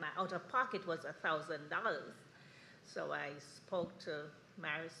cost and my out-of-pocket was $1,000. So I spoke to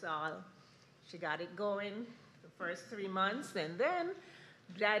Marisol. She got it going the first 3 months, and then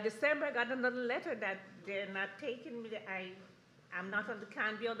by December, I got another letter that they're not taking me. I'm not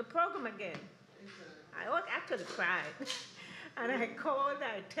can't be on the program again. I actually cried. And I called,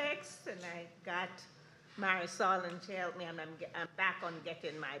 I text, and I got Marisol, and she helped me, and I'm back on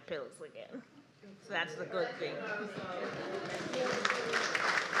getting my pills again. So that's the good thing.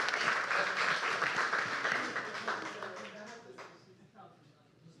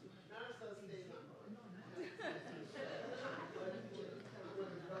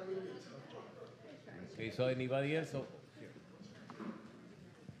 Okay, so anybody else? Oh, here.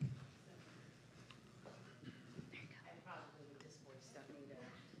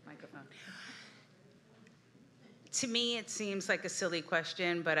 Microphone. To me, it seems like a silly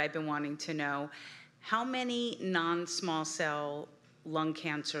question, but I've been wanting to know, how many non-small cell lung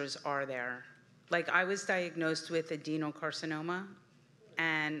cancers are there? Like, I was diagnosed with adenocarcinoma,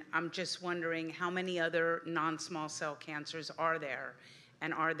 and I'm just wondering how many other non-small cell cancers are there,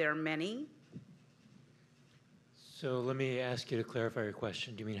 and are there many? So let me ask you to clarify your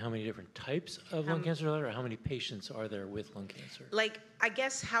question. Do you mean how many different types of lung cancer are there, or how many patients are there with lung cancer? Like, I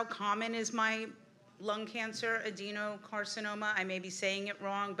guess how common is my lung cancer, adenocarcinoma? I may be saying it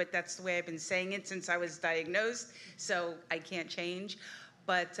wrong, but that's the way I've been saying it since I was diagnosed, so I can't change.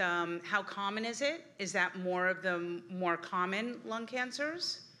 But how common is it? Is that more of the more common lung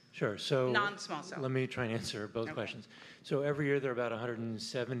cancers? Sure. So non-small cell. Let me try and answer both questions. So every year there are about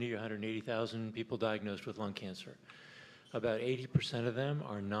 170 or 180,000 people diagnosed with lung cancer. About 80% of them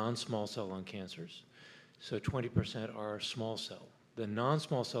are non-small cell lung cancers. So 20% are small cell. The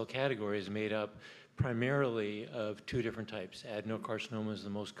non-small cell category is made up primarily of two different types. Adenocarcinoma is the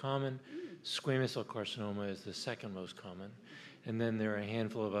most common. Squamous cell carcinoma is the second most common. And then there are a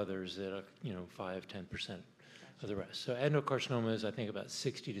handful of others that are, 5-10% of the rest. So adenocarcinoma is, I think, about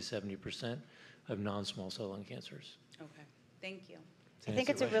 60 to 70% of non-small cell lung cancers. Okay, thank you. Does I think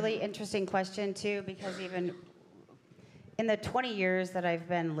it's a really interesting question, too, because even in the 20 years that I've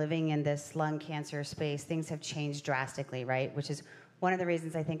been living in this lung cancer space, things have changed drastically, right? Which is one of the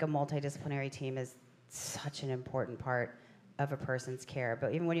reasons I think a multidisciplinary team is such an important part of a person's care.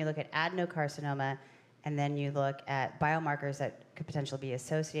 But even when you look at adenocarcinoma, and then you look at biomarkers that could potentially be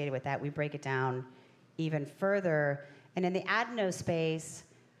associated with that, we break it down even further. And in the adeno space,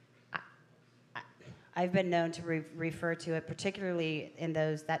 I've been known to refer to it, particularly in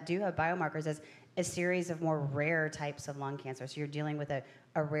those that do have biomarkers, as a series of more rare types of lung cancer. So you're dealing with a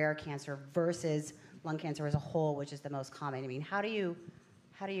rare cancer versus lung cancer as a whole, which is the most common. I mean, how do you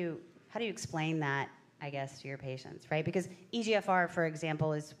explain that, I guess, to your patients, right? Because EGFR, for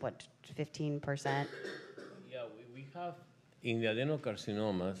example, is what, 15%? Yeah, we have, in the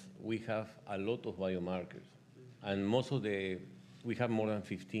adenocarcinomas, we have a lot of biomarkers. And we have more than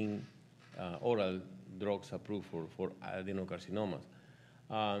 15 oral drugs approved for adenocarcinomas.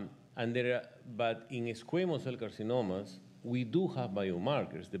 But in squamous cell carcinomas, we do have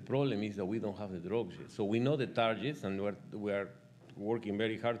biomarkers. The problem is that we don't have the drugs yet. So we know the targets, and we are working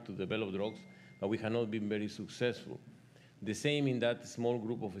very hard to develop drugs, but we have not been very successful. The same in that small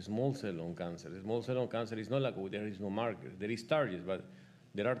group of small cell lung cancer. Small cell lung cancer is not like there is no marker. There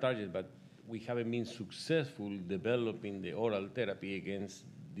are targets, but we haven't been successful developing the oral therapy against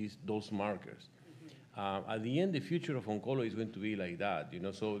those markers. At the end, the future of oncology is going to be like that.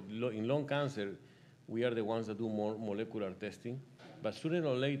 So in lung cancer, we are the ones that do more molecular testing, but sooner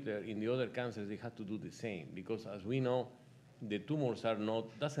or later, in the other cancers, they have to do the same, because as we know, the tumors are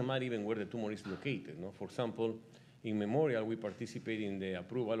not, doesn't matter even where the tumor is located. No? For example, in Memorial, we participated in the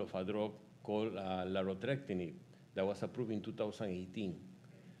approval of a drug called larotrectinib that was approved in 2018.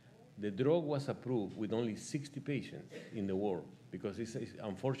 The drug was approved with only 60 patients in the world, because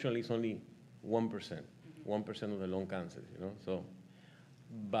unfortunately, it's only 1% of the lung cancers, So,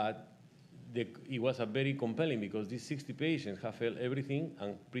 but it was a very compelling, because these 60 patients have failed everything,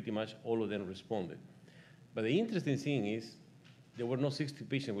 and pretty much all of them responded. But the interesting thing is, there were no 60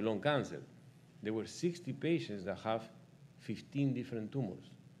 patients with lung cancer. There were 60 patients that have 15 different tumors.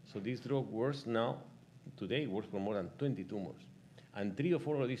 So this drug works now, today, works for more than 20 tumors. And 3 or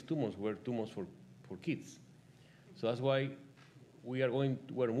 4 of these tumors were tumors for kids. So that's why we're going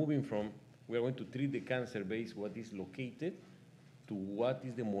to treat the cancer based what is located to what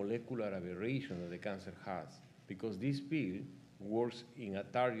is the molecular aberration that the cancer has. Because this pill works in a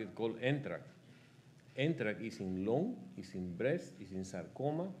target called NTRK. NTRK is in lung, is in breast, is in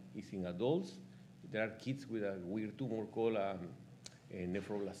sarcoma, is in adults. There are kids with a weird tumor called a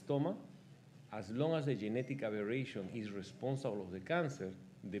nephroblastoma. As long as the genetic aberration is responsible of the cancer,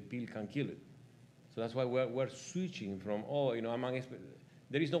 the pill can kill it. So that's why we're switching from, I'm an expert.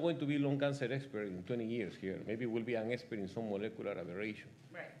 There is not going to be lung cancer expert in 20 years here. Maybe we'll be an expert in some molecular aberration.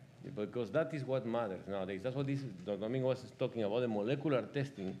 Right. Because that is what matters nowadays. That's what Dr. Domingo was talking about. The molecular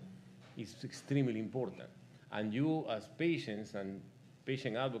testing is extremely important. And you, as patients and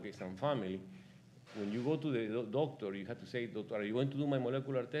patient advocates and family, when you go to the doctor, you have to say, doctor, are you going to do my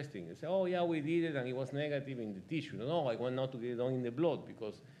molecular testing? And say, oh, yeah, we did it, and it was negative in the tissue. No, I want now to get it done in the blood,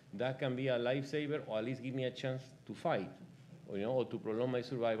 because that can be a lifesaver, or at least give me a chance to fight, or to prolong my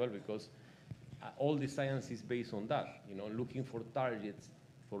survival, because all the science is based on that, looking for targets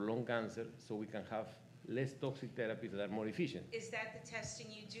for lung cancer so we can have less toxic therapies that are more efficient. Is that the testing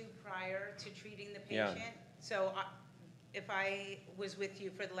you do prior to treating the Yeah. patient? So if I was with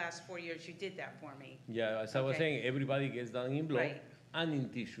you for the last 4 years, you did that for me. Yeah, as I was saying, everybody gets done in blood Right. and in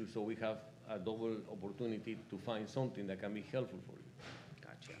tissue, so we have a double opportunity to find something that can be helpful for you.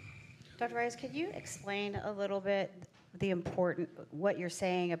 Gotcha. Dr. Reyes, could you explain a little bit what you're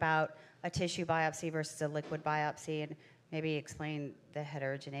saying about a tissue biopsy versus a liquid biopsy, and maybe explain the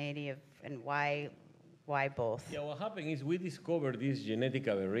heterogeneity and why both? Yeah, what happened is we discovered these genetic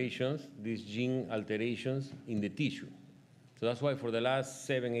aberrations, these gene alterations in the tissue. So that's why for the last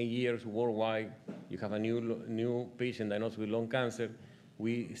 7-8 years worldwide, you have a new patient diagnosed with lung cancer,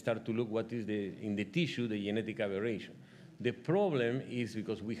 we start to look what is in the tissue, the genetic aberration. The problem is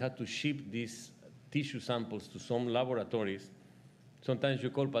because we had to ship these tissue samples to some laboratories. Sometimes you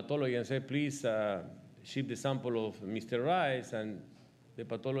call pathology and say, please ship the sample of Mr. Rice, and the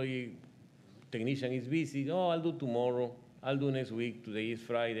pathology technician is busy. Oh, I'll do tomorrow. I'll do next week. Today is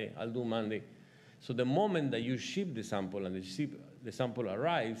Friday. I'll do Monday. So the moment that you ship the sample and the sample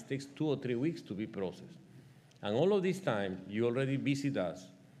arrives, takes 2 or 3 weeks to be processed. And all of this time, you already visit us.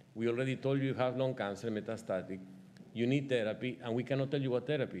 We already told you have lung cancer, metastatic. You need therapy, and we cannot tell you what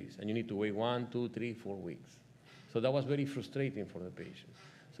therapy is. And you need to wait 1, 2, 3, 4 weeks. So that was very frustrating for the patient.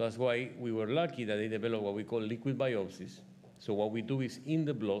 So that's why we were lucky that they developed what we call liquid biopsies. So what we do is in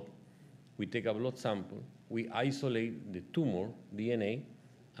the blood, we take a blood sample, we isolate the tumor DNA,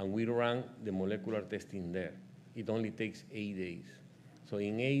 and we run the molecular testing there. It only takes 8 days. So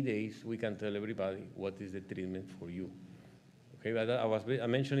in 8 days, we can tell everybody what is the treatment for you. Okay, but I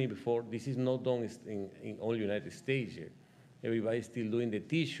mentioned it before, this is not done in all United States yet. Everybody's still doing the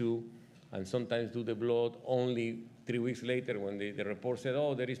tissue and sometimes do the blood only 3 weeks later when the report said,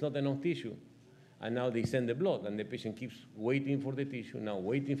 oh, there is not enough tissue. And now they send the blood, and the patient keeps waiting for the tissue. Now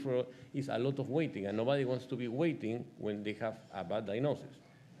waiting for, it's a lot of waiting, and nobody wants to be waiting when they have a bad diagnosis.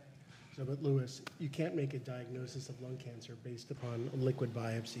 So, but Louis, you can't make a diagnosis of lung cancer based upon a liquid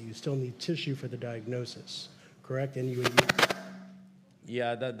biopsy. You still need tissue for the diagnosis, correct? And you would need...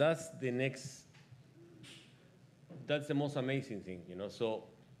 Yeah, that's the next, that's the most amazing thing, you know. So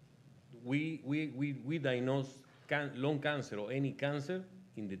we diagnose lung cancer or any cancer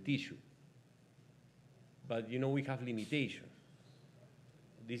in the tissue. But, you know, we have limitations.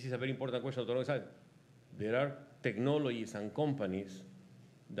 This is a very important question, Dr. Gonzalez. There are technologies and companies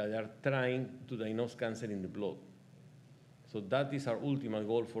that are trying to diagnose cancer in the blood. So that is our ultimate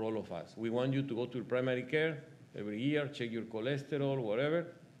goal for all of us. We want you to go to your primary care every year, check your cholesterol, whatever,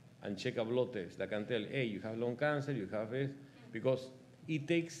 and check a blood test that can tell, hey, you have lung cancer, you have this, because it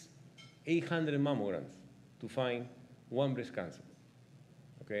takes 800 mammograms to find one breast cancer.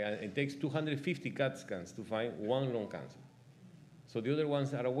 Okay, and it takes 250 CAT scans to find one lung cancer. So the other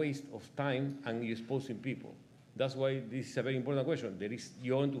ones are a waste of time and you're exposing people. That's why this is a very important question.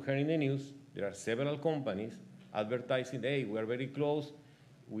 You're going to hear in the news, there are several companies advertising, hey, we are very close,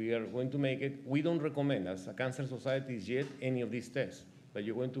 we are going to make it. We don't recommend, as a cancer society, yet any of these tests. But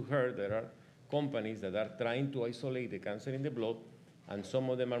you're going to hear there are companies that are trying to isolate the cancer in the blood, and some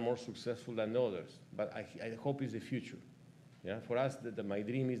of them are more successful than others. But I hope it's the future. Yeah? For us, my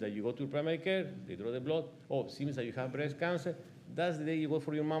dream is that you go to primary care, they draw the blood, oh, it seems that you have breast cancer, that's the day you go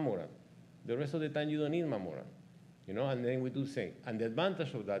for your mammogram. The rest of the time, you don't need mammogram. You know, and then we do the same. And the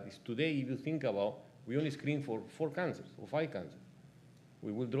advantage of that is today, if you think about, we only screen for 4 cancers or 5 cancers.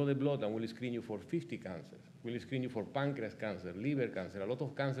 We will draw the blood and we'll screen you for 50 cancers. We'll screen you for pancreas cancer, liver cancer, a lot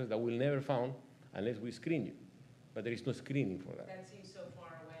of cancers that we'll never found unless we screen you. But there is no screening for that. That seems so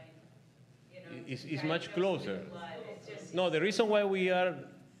far away. You know, it's much closer. No, the reason why we are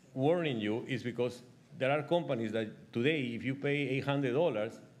warning you is because there are companies that today, if you pay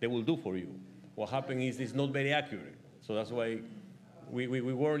 $800, they will do for you. What happens is it's not very accurate. So that's why we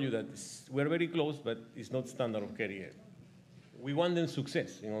warn you that we're very close, but it's not standard of care yet. We want them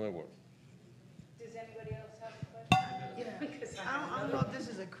success, in other words. Does anybody else have a question? Yeah. I don't know if this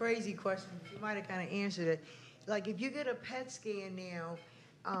is a crazy question. You might have kind of answered it. Like, if you get a PET scan now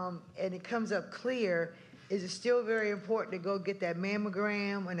and it comes up clear, is it still very important to go get that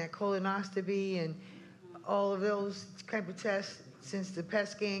mammogram and that colonoscopy and all of those type of tests since the PET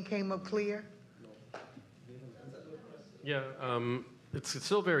scan came up clear? Yeah, it's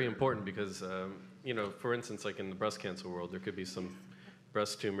still very important because, you know, for instance, like in the breast cancer world, there could be some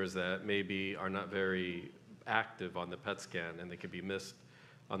breast tumors that maybe are not very active on the PET scan and they could be missed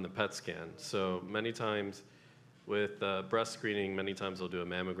on the PET scan. So many times with breast screening, many times they'll do a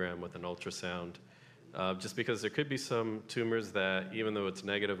mammogram with an ultrasound, just because there could be some tumors that even though it's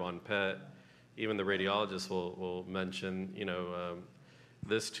negative on PET, even the radiologist will mention, you know,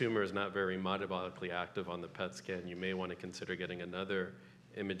 this tumor is not very metabolically active on the PET scan. You may want to consider getting another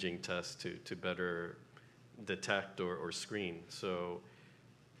imaging test to better detect or screen. So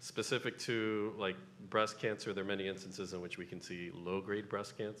specific to like breast cancer, there are many instances in which we can see low-grade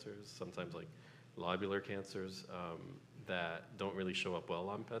breast cancers, sometimes like lobular cancers that don't really show up well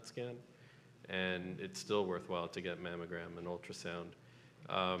on PET scan. And it's still worthwhile to get mammogram and ultrasound.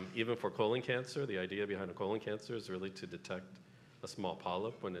 Even for colon cancer, the idea behind a colon cancer is really to detect a small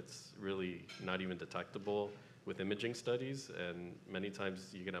polyp when it's really not even detectable with imaging studies. And many times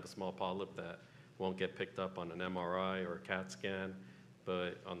you can have a small polyp that won't get picked up on an MRI or a CAT scan,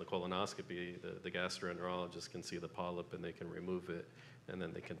 but on the colonoscopy, the gastroenterologist can see the polyp and they can remove it and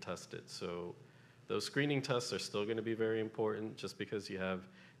then they can test it. So those screening tests are still going to be very important. Just because you have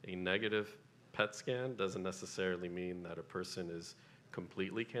a negative PET scan doesn't necessarily mean that a person is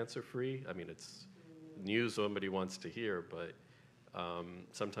completely cancer-free. I mean, it's news somebody wants to hear, but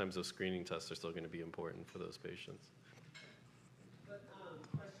sometimes those screening tests are still going to be important for those patients. But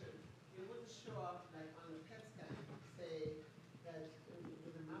question, it wouldn't show up like on the PET scan, say that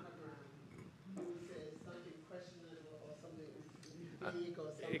with a mammogram, you would say something questionable or something vague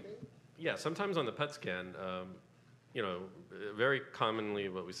or something? Yeah, sometimes on the PET scan, very commonly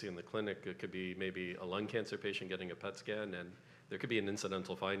what we see in the clinic, it could be maybe a lung cancer patient getting a PET scan, and there could be an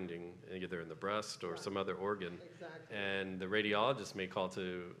incidental finding either in the breast or some other organ. Exactly. And the radiologist may call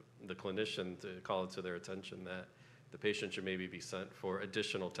to the clinician to call it to their attention that the patient should maybe be sent for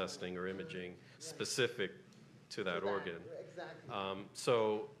additional testing or imaging specific to that organ. Exactly.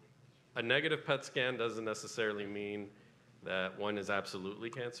 So a negative PET scan doesn't necessarily mean that one is absolutely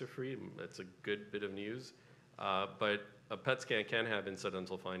cancer-free. That's a good bit of news. But a PET scan can have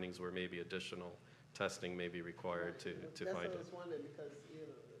incidental findings where maybe additional testing may be required to find it. That's what I was wondering, because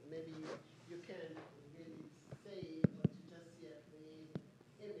maybe you can't really say, but you just see a clean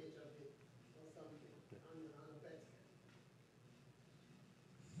image of it or something on a PET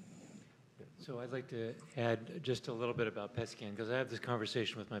scan. So I'd like to add just a little bit about PET scan, because I have this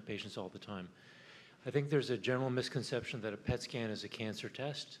conversation with my patients all the time. I think there's a general misconception that a PET scan is a cancer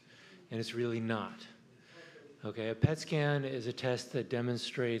test, and it's really not. Okay, a PET scan is a test that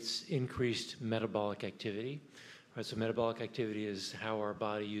demonstrates increased metabolic activity. Right, so metabolic activity is how our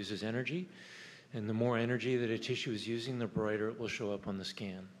body uses energy, and the more energy that a tissue is using, the brighter it will show up on the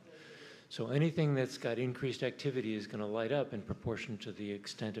scan. So anything that's got increased activity is going to light up in proportion to the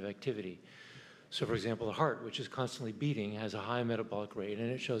extent of activity. So for example, the heart, which is constantly beating, has a high metabolic rate,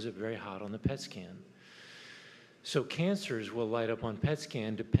 and it shows it very hot on the PET scan. So cancers will light up on PET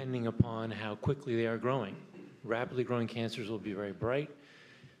scan depending upon how quickly they are growing. Rapidly growing cancers will be very bright.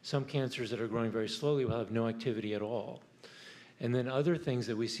 Some cancers that are growing very slowly will have no activity at all. And then other things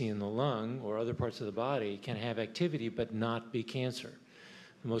that we see in the lung or other parts of the body can have activity but not be cancer.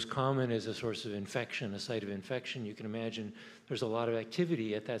 The most common is a source of infection, a site of infection. You can imagine there's a lot of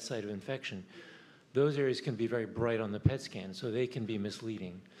activity at that site of infection. Those areas can be very bright on the PET scan, so they can be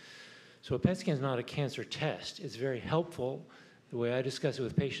misleading. So a PET scan is not a cancer test. It's very helpful. The way I discuss it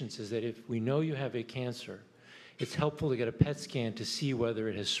with patients is that if we know you have a cancer, it's helpful to get a PET scan to see whether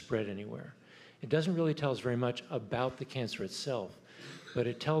it has spread anywhere. It doesn't really tell us very much about the cancer itself, but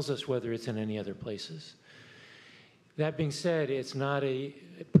it tells us whether it's in any other places. That being said, it's not a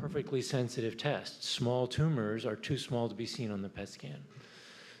perfectly sensitive test. Small tumors are too small to be seen on the PET scan.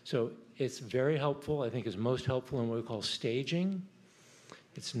 So it's very helpful. I think it's most helpful in what we call staging.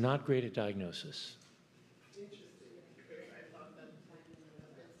 It's not great at diagnosis.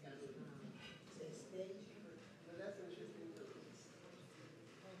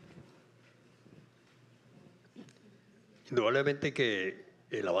 Indudablemente que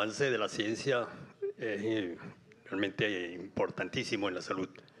el avance de la ciencia es realmente importantísimo en la salud.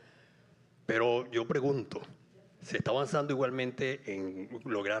 Pero yo pregunto, ¿se está avanzando igualmente en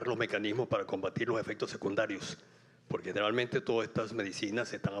lograr los mecanismos para combatir los efectos secundarios? Porque generalmente todas estas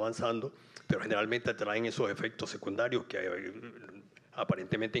medicinas están avanzando, pero generalmente traen esos efectos secundarios que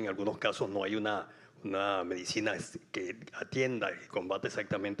aparentemente en algunos casos no hay una medicina que atienda y combate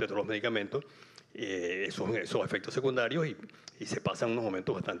exactamente todos los medicamentos. Esos efectos secundarios y se pasan unos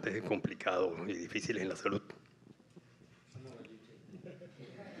momentos bastante complicados y difíciles en la salud.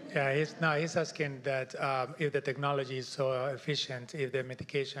 Yeah, he's asking that if the technology is so efficient, if the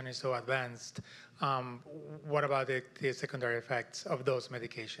medication is so advanced, what about the secondary effects of those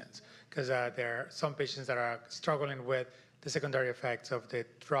medications? Because there are some patients that are struggling with the secondary effects of the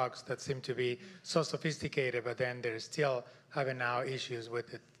drugs that seem to be so sophisticated, but then they're still having now issues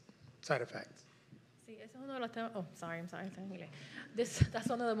with the side effects. Oh, sorry, I'm saying English. That's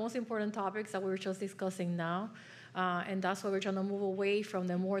one of the most important topics that we were just discussing now, and that's why we're trying to move away from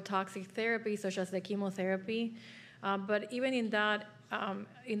the more toxic therapies, such as the chemotherapy. But even in that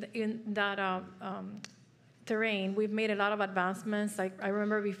terrain, we've made a lot of advancements. Like I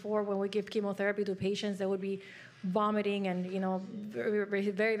remember before, when we give chemotherapy to patients, they would be vomiting and very,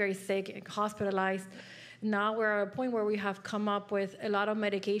 very, very sick, hospitalized. Now we're at a point where we have come up with a lot of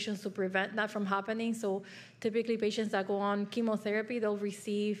medications to prevent that from happening. So typically patients that go on chemotherapy, they'll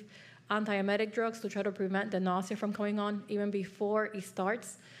receive antiemetic drugs to try to prevent the nausea from coming on even before it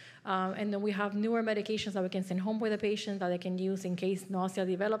starts. And then we have newer medications that we can send home with the patient that they can use in case nausea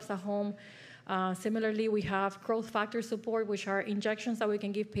develops at home. Similarly, we have growth factor support, which are injections that we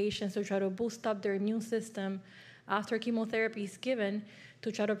can give patients to try to boost up their immune system after chemotherapy is given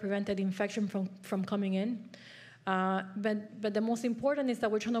to try to prevent that infection from coming in. But the most important is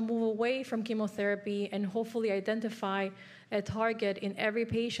that we're trying to move away from chemotherapy and hopefully identify a target in every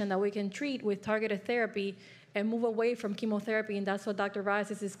patient that we can treat with targeted therapy and move away from chemotherapy. And that's what Dr.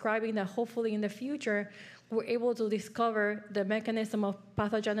 Rice is describing, that hopefully in the future, we're able to discover the mechanism of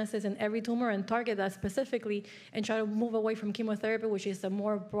pathogenesis in every tumor and target that specifically and try to move away from chemotherapy, which is a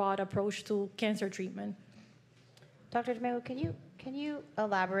more broad approach to cancer treatment. Dr. Domingo, can you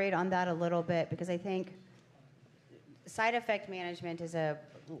elaborate on that a little bit? Because I think side effect management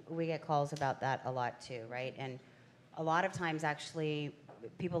we get calls about that a lot too, right? And a lot of times actually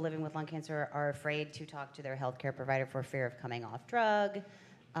people living with lung cancer are afraid to talk to their healthcare provider for fear of coming off drug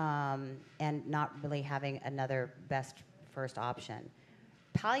and not really having another best first option.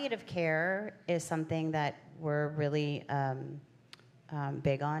 Palliative care is something that we're really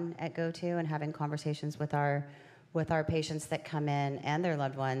big on at GoTo, and having conversations with our patients that come in and their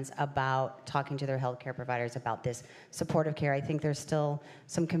loved ones about talking to their healthcare providers about this supportive care. I think there's still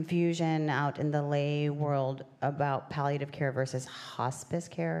some confusion out in the lay world about palliative care versus hospice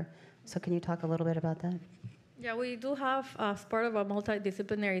care. So can you talk a little bit about that? Yeah, we do have, as part of a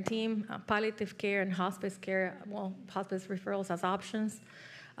multidisciplinary team, palliative care and hospice care, hospice referrals as options.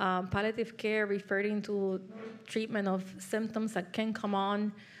 Palliative care referring to treatment of symptoms that can come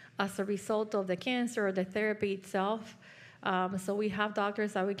on as a result of the cancer or the therapy itself. So we have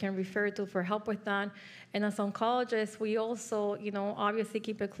doctors that we can refer to for help with that. And as oncologists, we also, obviously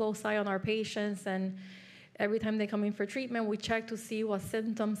keep a close eye on our patients, and every time they come in for treatment, we check to see what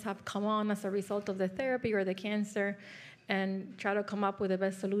symptoms have come on as a result of the therapy or the cancer, and try to come up with the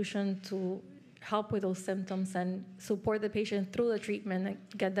best solution to help with those symptoms and support the patient through the treatment and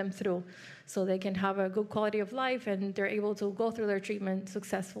get them through so they can have a good quality of life and they're able to go through their treatment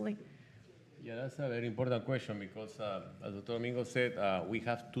successfully. Yeah, that's a very important question because, as Dr. Domingo said, we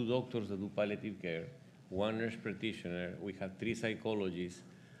have 2 doctors that do palliative care, 1 nurse practitioner, we have 3 psychologists,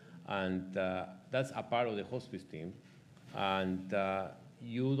 and that's a part of the hospice team. And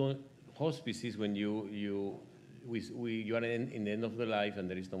hospice is when you are in the end of the life and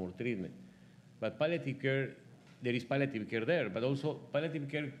there is no more treatment. But palliative care, there is palliative care there, but also palliative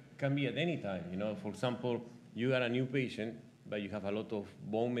care can be at any time. For example, you are a new patient, but you have a lot of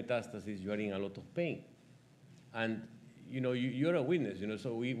bone metastases, you are in a lot of pain. And, you're a witness,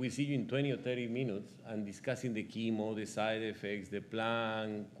 so we see you in 20 or 30 minutes and discussing the chemo, the side effects, the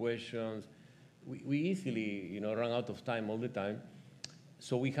plan, questions. We easily, run out of time all the time.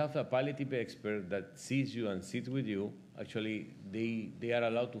 So we have a palliative expert that sees you and sits with you. Actually, they are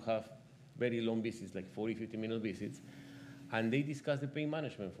allowed to have very long visits, like 40, 50-minute visits, and they discuss the pain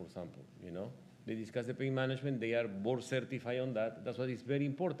management, for example, They discuss the pain management, they are board certified on that. That's why it's very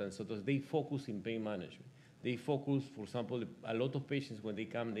important, so that they focus in pain management. They focus, for example, a lot of patients, when they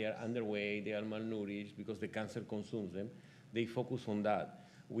come, they are underweight, they are malnourished because the cancer consumes them. They focus on that.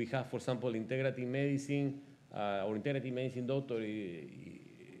 We have, for example, integrative medicine, or integrative medicine doctor,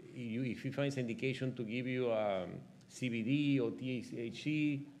 if he finds indication to give you CBD or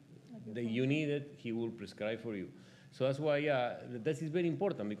THC, that you need it, he will prescribe for you. So that's why this is very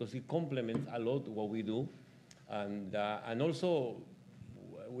important because it complements a lot what we do. And also,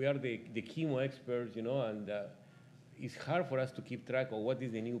 we are the chemo experts, and it's hard for us to keep track of what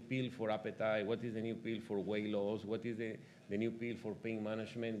is the new pill for appetite, what is the new pill for weight loss, what is the new pill for pain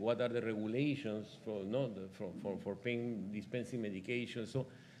management, what are the regulations for pain dispensing medication. So,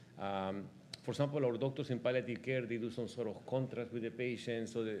 for example, our doctors in palliative care, they do some sort of contract with the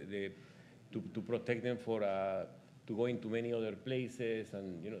patients so to protect them to go into many other places.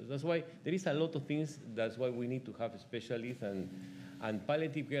 And that's why there is a lot of things. That's why we need to have specialists. And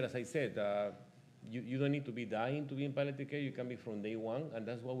palliative care, as I said, you don't need to be dying to be in palliative care. You can be from day one. And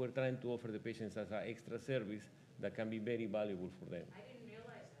that's what we're trying to offer the patients as an extra service that can be very valuable for them. I didn't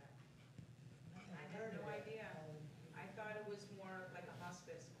realize that. I had no idea. I thought it was more like a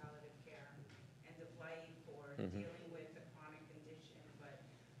hospice palliative care and the life for dealing with a chronic condition, but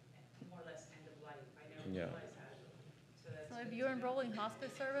more or less end of life. I never realized that. So if you enroll in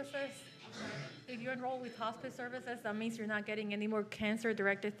hospice services, that means you're not getting any more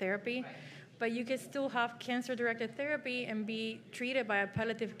cancer-directed therapy. Right. But you can still have cancer-directed therapy and be treated by a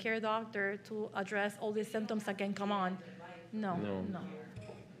palliative care doctor to address all these symptoms that can come on. No.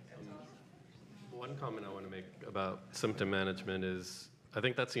 One comment I want to make about symptom management is, I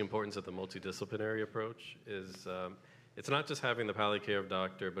think that's the importance of the multidisciplinary approach, is it's not just having the palliative care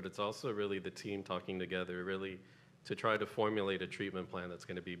doctor, but it's also really the team talking together, really to try to formulate a treatment plan that's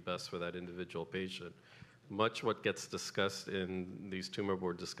going to be best for that individual patient. Much what gets discussed in these tumor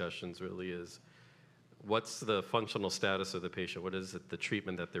board discussions really is, what's the functional status of the patient? What is it, the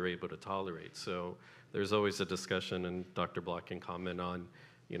treatment that they're able to tolerate? So there's always a discussion, and Dr. Block can comment on,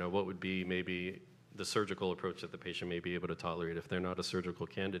 what would be maybe the surgical approach that the patient may be able to tolerate. If they're not a surgical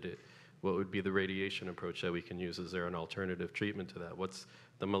candidate, what would be the radiation approach that we can use? Is there an alternative treatment to that? What's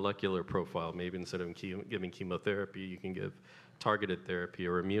the molecular profile? Maybe instead of giving chemotherapy, you can give targeted therapy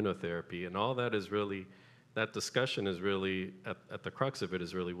or immunotherapy. And all that is really, that discussion is really, at the crux of it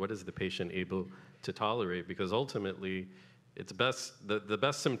is really, what is the patient able to tolerate? Because ultimately, it's best, the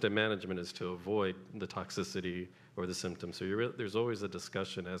best symptom management is to avoid the toxicity or the symptoms. So there's always a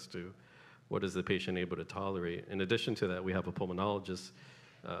discussion as to what is the patient able to tolerate. In addition to that, we have a pulmonologist.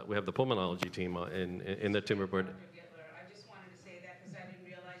 We have the pulmonology team in the tumor board. I just wanted to say that because I didn't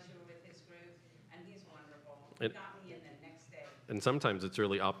realize you were with his group, and he's wonderful. He got me in the next day. And sometimes it's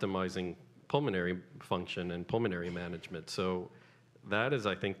really optimizing pulmonary function and pulmonary management. So that is,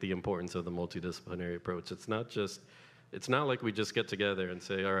 I think, the importance of the multidisciplinary approach. It's not like we just get together and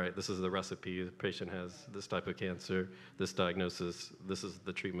say, all right, this is the recipe, the patient has this type of cancer, this diagnosis, this is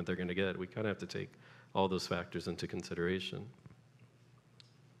the treatment they're going to get. We kind of have to take all those factors into consideration.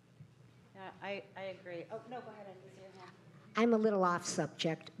 I agree. Oh, no, go ahead. I'm a little off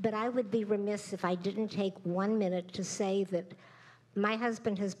subject, but I would be remiss if I didn't take 1 minute to say that my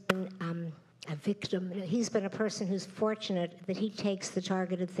husband has been a victim. He's been a person who's fortunate that he takes the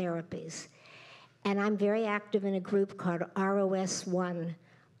targeted therapies. And I'm very active in a group called ROS1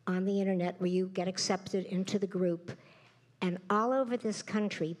 on the internet where you get accepted into the group. And all over this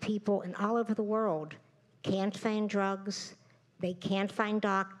country, people and all over the world can't find drugs, they can't find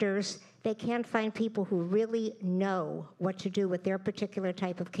doctors, they can't find people who really know what to do with their particular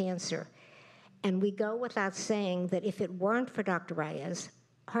type of cancer. And we go without saying that if it weren't for Dr. Reyes,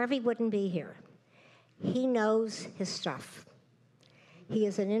 Harvey wouldn't be here. He knows his stuff. He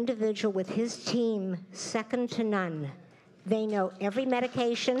is an individual with his team second to none. They know every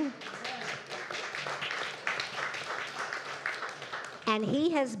medication. And he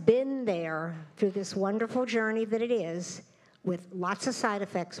has been there through this wonderful journey that it is with lots of side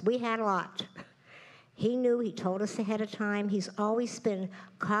effects. We had a lot. He knew, he told us ahead of time. He's always been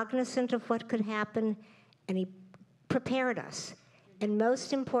cognizant of what could happen, and he prepared us. And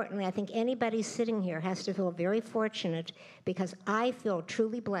most importantly, I think anybody sitting here has to feel very fortunate because I feel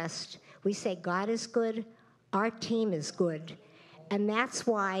truly blessed. We say God is good, our team is good. And that's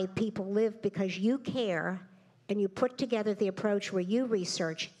why people live, because you care and you put together the approach where you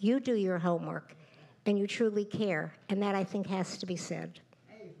research, you do your homework, and you truly care. And that, I think, has to be said.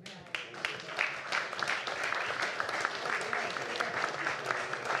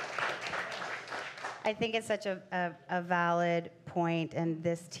 I think it's such a valid point, and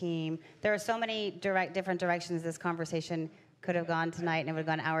this team, there are so many different directions this conversation could have gone tonight, and it would have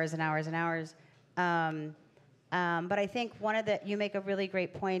gone hours and hours and hours. But I think you make a really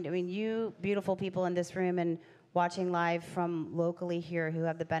great point. I mean, you beautiful people in this room and watching live from locally here who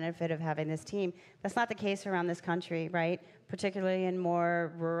have the benefit of having this team, that's not the case around this country, right? Particularly in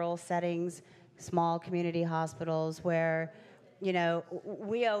more rural settings, small community hospitals where, you know,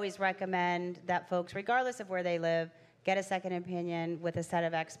 we always recommend that folks, regardless of where they live, get a second opinion with a set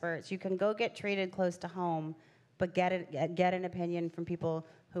of experts. You can go get treated close to home, but get an opinion from people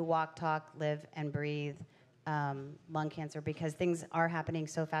who walk, talk, live, and breathe lung cancer, because things are happening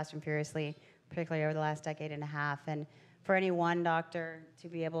so fast and furiously, particularly over the last decade and a half. And for any one doctor to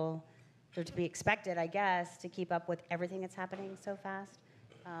be able, or to be expected, I guess, to keep up with everything that's happening so fast,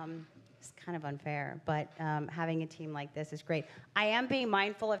 it's kind of unfair, but having a team like this is great. I am being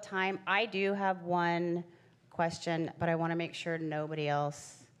mindful of time. I do have one question, but I want to make sure nobody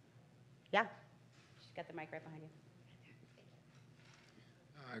else. Yeah, she's got the mic right behind you.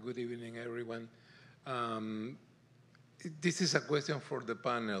 Good evening, everyone. This is a question for the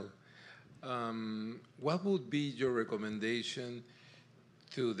panel. What would be your recommendation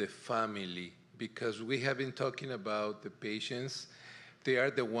to the family? Because we have been talking about the patients. They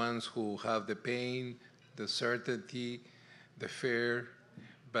are the ones who have the pain, the certainty, the fear,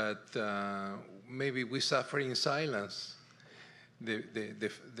 but maybe we suffer in silence,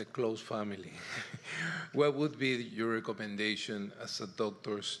 the close family. What would be your recommendation as a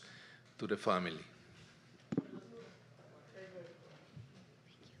doctors to the family?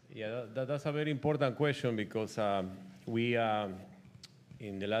 Yeah, that's a very important question because we,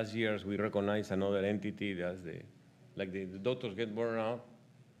 in the last years, we recognize another entity that's the doctors get burned out,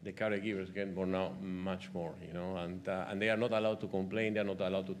 the caregivers get burned out much more, you know, and they are not allowed to complain, they are not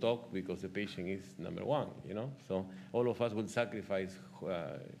allowed to talk because the patient is number one, you know. So all of us will sacrifice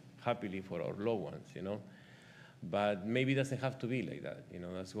happily for our loved ones, you know. But maybe it doesn't have to be like that, you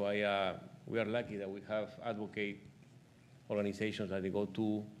know. That's why we are lucky that we have advocate organizations that they go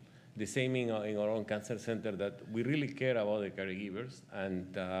to. The same in our own cancer center, that we really care about the caregivers,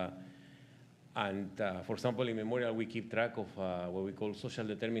 and And for example, in Memorial, we keep track of what we call social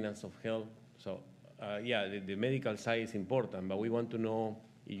determinants of health. So yeah, the medical side is important, but we want to know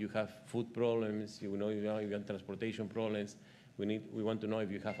if you have food problems, if you have transportation problems. We want to know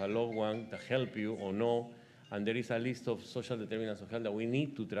if you have a loved one to help you or no. And there is a list of social determinants of health that we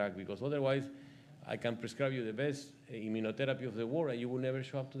need to track, because otherwise I can prescribe you the best immunotherapy of the world and you will never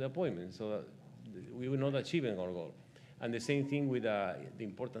show up to the appointment. So we will not achieving our goal. And the same thing with the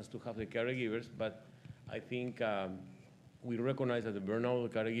importance to have the caregivers, but I think we recognize that the burnout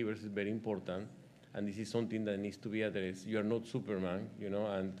of the caregivers is very important, and this is something that needs to be addressed. You are not Superman,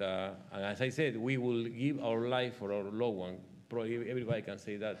 and as I said, we will give our life for our loved one. Probably everybody can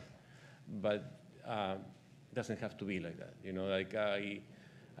say that, but it doesn't have to be like that. Like I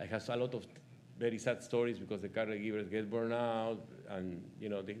have a lot of very sad stories because the caregivers get burned out, and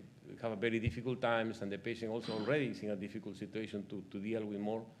they have a very difficult times, and the patient also already is in a difficult situation to deal with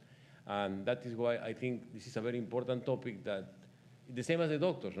more. And that is why I think this is a very important topic, that the same as the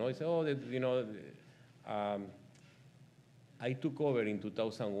doctors, no? It's, I took over in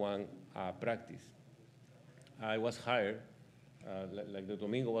 2001 practice. I was hired, like the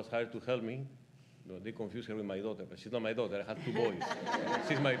Domingo was hired to help me. No, they confused her with my daughter, but she's not my daughter. I have two boys.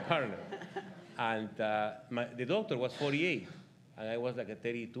 She's my partner. And the doctor was 48, and I was like a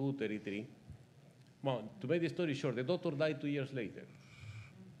 32, 33. Well, to make the story short, the doctor died 2 years later.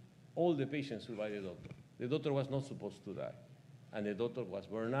 All the patients survived the doctor. The doctor was not supposed to die. And the doctor was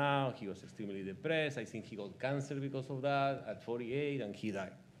burned out, he was extremely depressed. I think he got cancer because of that at 48, and he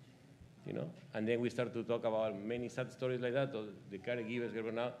died. And then we started to talk about many sad stories like that. The caregivers get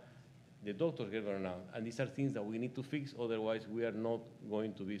burned out, the doctors get burned out. And these are things that we need to fix, otherwise we are not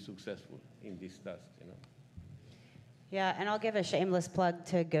going to be successful in this task. Yeah, and I'll give a shameless plug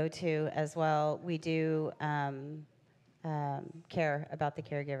to GoTo as well. We do care about the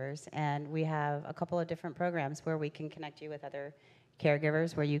caregivers, and we have a couple of different programs where we can connect you with other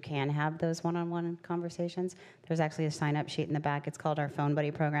caregivers, where you can have those one-on-one conversations. There's actually a sign-up sheet in the back. It's called our Phone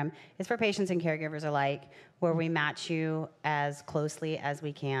Buddy program. It's for patients and caregivers alike, where we match you as closely as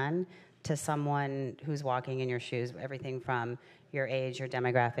we can to someone who's walking in your shoes, everything from your age, your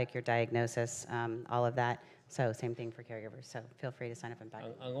demographic, your diagnosis, all of that. So same thing for caregivers. So feel free to sign up and back.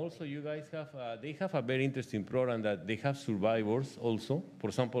 And also you guys have, they have a very interesting program that they have survivors also. For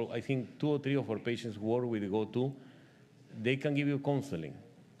example, I think 2 or 3 of our patients who work with GoTo, they can give you counseling,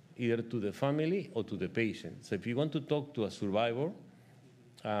 either to the family or to the patient. So if you want to talk to a survivor,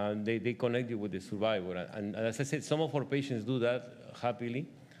 they connect you with the survivor. And as I said, some of our patients do that happily.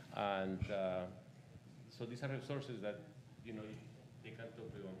 And so these are resources that, they can talk to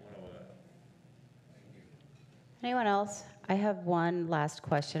one about that. Anyone else? I have one last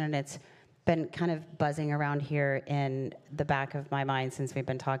question, and it's been kind of buzzing around here in the back of my mind since we've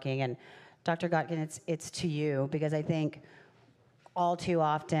been talking. And Dr. Gotkin, it's to you, because I think all too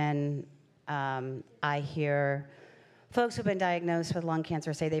often I hear folks who've been diagnosed with lung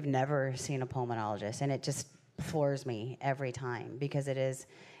cancer say they've never seen a pulmonologist, and it just floors me every time, because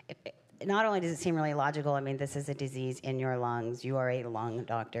not only does it seem really logical, I mean, this is a disease in your lungs. You are a lung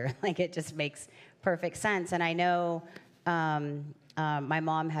doctor. Like, it just makes perfect sense. And I know my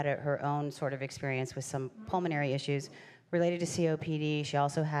mom had her own sort of experience with some pulmonary issues related to COPD. She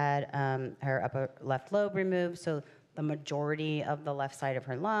also had her upper left lobe removed, so the majority of the left side of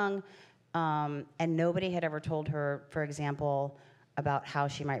her lung. And nobody had ever told her, for example, about how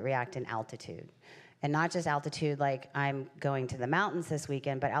she might react in altitude. And not just altitude like I'm going to the mountains this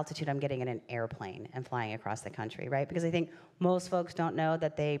weekend, but altitude I'm getting in an airplane and flying across the country, right? Because I think most folks don't know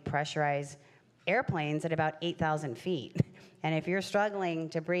that they pressurize airplanes at about 8,000 feet. And if you're struggling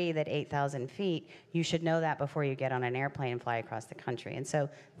to breathe at 8,000 feet, you should know that before you get on an airplane and fly across the country. And so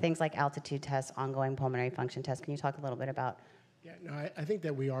things like altitude tests, ongoing pulmonary function tests, can you talk a little bit about? Yeah, no, I think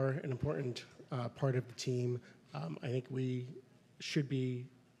that we are an important part of the team. I think we should be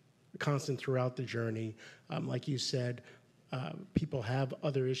constant throughout the journey. Like you said, people have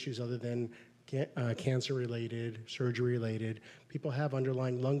other issues other than cancer-related, surgery-related. People have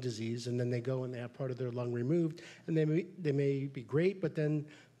underlying lung disease, and then they go and they have part of their lung removed, and they may be great, but then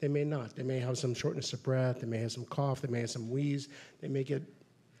they may not. They may have some shortness of breath, they may have some cough, they may have some wheeze,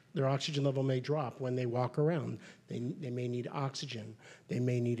 their oxygen level may drop when they walk around. They may need oxygen. They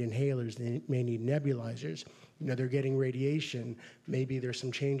may need inhalers. They may need nebulizers. They're getting radiation. Maybe there's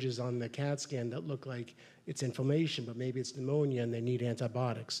some changes on the CAT scan that look like it's inflammation, but maybe it's pneumonia and they need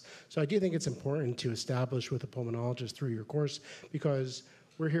antibiotics. So I do think it's important to establish with a pulmonologist through your course, because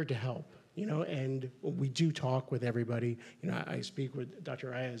we're here to help. and we do talk with everybody. I speak with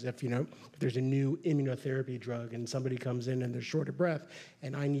Dr. Ayaz if there's a new immunotherapy drug and somebody comes in and they're short of breath,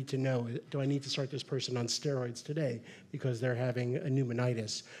 and I need to know, do I need to start this person on steroids today because they're having a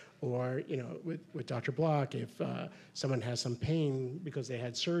pneumonitis? Or, with Dr. Block, if someone has some pain because they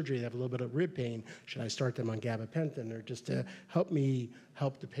had surgery, they have a little bit of rib pain, should I start them on gabapentin, or just to help me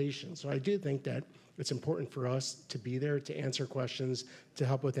help the patient? So I do think that it's important for us to be there, to answer questions, to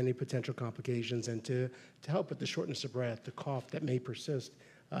help with any potential complications, and to help with the shortness of breath, the cough that may persist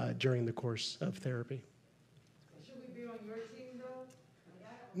during the course of therapy. Should we be on your team, though?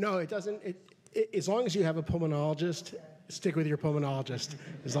 No, it doesn't. As long as you have a pulmonologist, stick with your pulmonologist.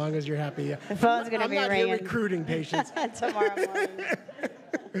 As long as you're happy. The phone's going to be ringing. I'm not here recruiting patients. Tomorrow morning.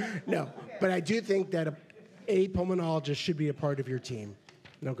 No, but I do think that a pulmonologist should be a part of your team.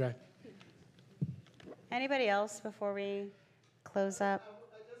 Okay. Anybody else before we close up?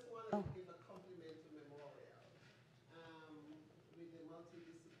 I just want to give a compliment to Memorial with the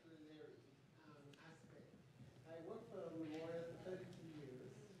multidisciplinary aspect. I worked for Memorial for 32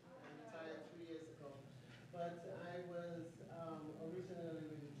 years. I retired 3 years ago. But I was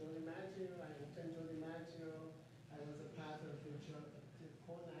originally with Joe DiMaggio. I attended Joe DiMaggio. I was a part of the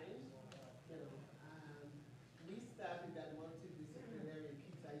core 9. We started that multidisciplinary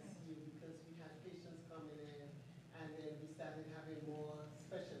kids ICU because we had patients coming in, and then we started having more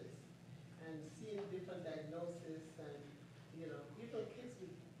specialists and seeing different diagnoses and different kids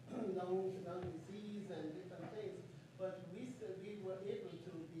with lung disease and different things. But we were able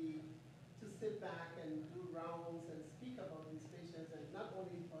to sit back and do rounds and speak about these patients, and not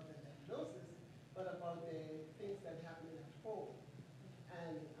only about the diagnosis, but about the things that happen at home.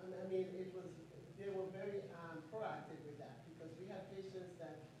 And I mean, they were very proactive with that, because we had patients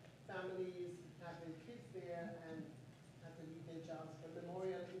that families had their kids there and had to leave their jobs. But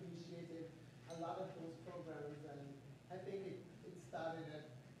Memorial initiated a lot of those programs, and I think it started at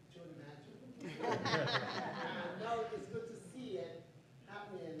Joe DiMaggio. And now it's good to see it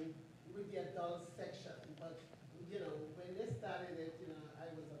happening with the adult section. But when they started it, I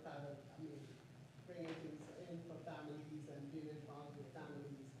was a part of, bringing things in for families and being involved with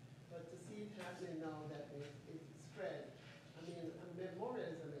families. But to see it happening now that it's spread, Memorial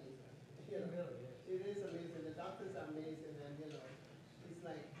is amazing. It is amazing. The doctors are amazing, and it's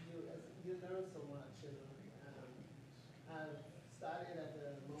like you learn so much. I started at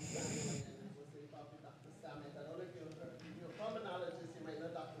the Mount Sinai, and I was involved with Dr. Samet. I don't know if you're a pulmonologist, you might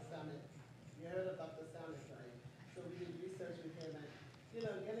know Dr. Samet. You heard of Dr. Samet, right? So we did research with him, and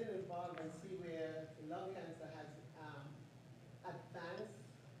getting involved and see where lung cancer has advanced,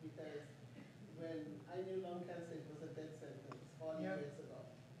 because when I knew lung cancer, it was a death sentence 40 years ago.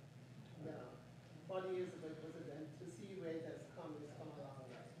 40 years ago, it was a death. To see where it has come, it's come a long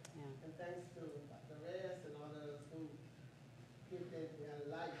way. Yeah. And thanks to Dr. Reyes and others who give their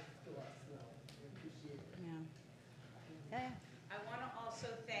life to us now. We appreciate it. Yeah. I want to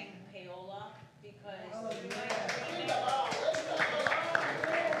also thank Paola, because through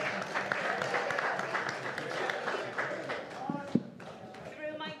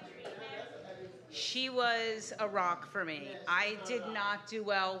my treatment, she was a rock for me. I did not do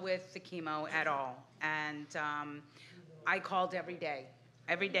well with the chemo at all, and I called every day.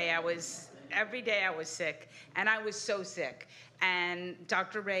 Every day I was sick, and I was so sick. And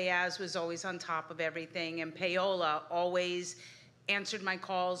Dr. Reyes was always on top of everything, and Paola always answered my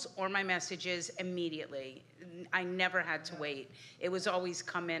calls or my messages immediately. I never had to wait. It was always,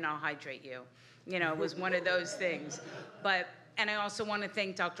 come in, I'll hydrate you. It was one of those things. And I also want to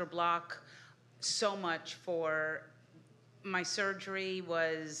thank Dr. Block so much for my surgery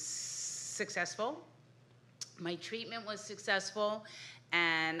was successful. My treatment was successful.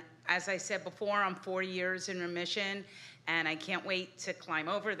 And as I said before, I'm 4 years in remission, and I can't wait to climb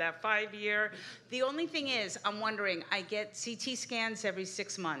over that 5-year. The only thing is, I'm wondering, I get CT scans every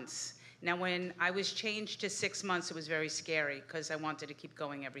 6 months. Now, when I was changed to 6 months, it was very scary, because I wanted to keep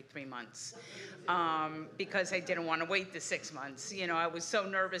going every 3 months, because I didn't want to wait the 6 months. I was so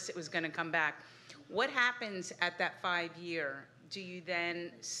nervous it was going to come back. What happens at that 5-year? Do you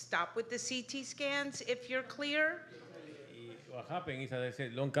then stop with the CT scans if you're clear? What happens is, as I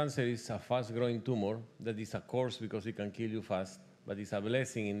said, lung cancer is a fast-growing tumor that is a curse because it can kill you fast, but it's a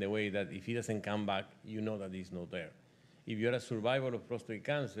blessing in the way that if it doesn't come back, you know that it's not there. If you're a survivor of prostate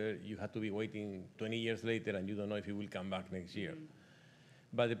cancer, you have to be waiting 20 years later, and you don't know if it will come back next year.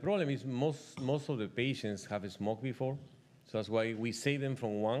 But the problem is most of the patients have smoked before, so that's why we save them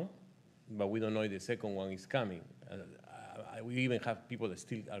from one, but we don't know if the second one is coming. We even have people that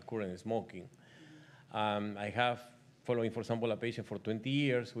still are currently smoking. I have following, for example, a patient for 20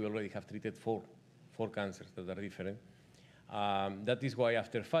 years, we already have treated four cancers that are different. That is why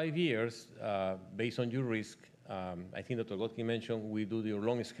after 5 years, based on your risk, I think Dr. Godkin mentioned, we do your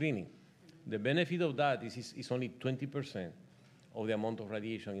lung screening. The benefit of that is it's only 20% of the amount of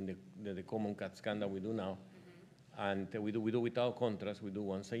radiation in the common CAT scan that we do now. And we do without contrast, we do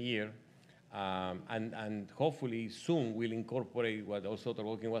once a year. And hopefully soon we'll incorporate what also Dr.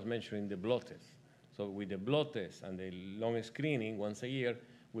 Godkin was mentioning, the blood test. So with the blood test and the lung screening once a year,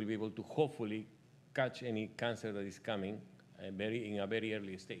 we'll be able to hopefully catch any cancer that is coming in a very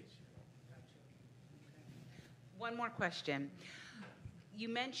early stage. One more question. You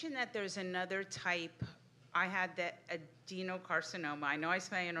mentioned that there's another type. I had the adenocarcinoma. I know I'm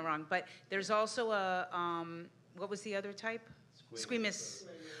saying it wrong, but there's also a, what was the other type? Squamous.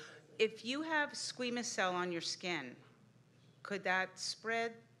 If you have squamous cell on your skin, could that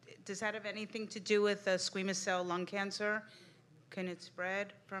spread? Does that have anything to do with squamous cell lung cancer? Can it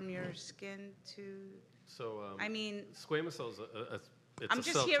spread from your skin to? So, I mean, squamous cells. I'm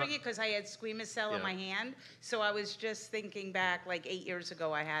just hearing it because I had squamous cell on my hand, so I was just thinking back, like 8 years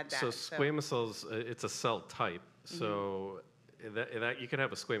ago, I had that. So squamous cells, it's a cell type. So that you can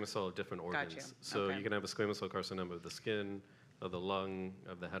have a squamous cell of different organs. Gotcha. So you can have a squamous cell carcinoma of the skin, of the lung,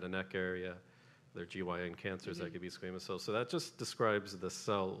 of the head and neck area. There are GYN cancers that could be squamous cells. So that just describes the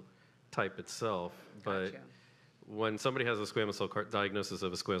cell type itself. But when somebody has a squamous cell diagnosis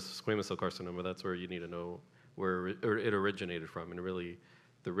of a squamous cell carcinoma, that's where you need to know where it originated from. And really,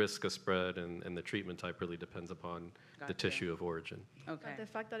 the risk of spread and the treatment type really depends upon the tissue of origin. Okay. But the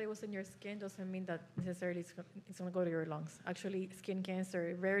fact that it was in your skin doesn't mean that necessarily it's going to go to your lungs. Actually, skin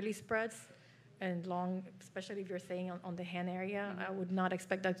cancer rarely spreads, and lung, especially if you're saying on the hand area, I would not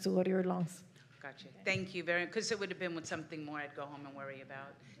expect that to go to your lungs. Gotcha. Thank you very much, because it would have been with something more I'd go home and worry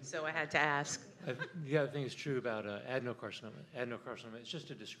about. So I had to ask. The other thing is true about adenocarcinoma. Adenocarcinoma, it's just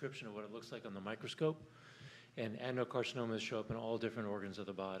a description of what it looks like on the microscope. And adenocarcinomas show up in all different organs of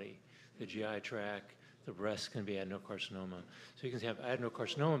the body. The GI tract, the breast can be adenocarcinoma. So you can have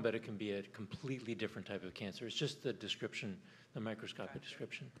adenocarcinoma, but it can be a completely different type of cancer. It's just the description, the microscopic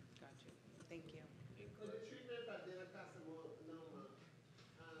description. Gotcha. Thank you. For the treatment of adenocarcinoma,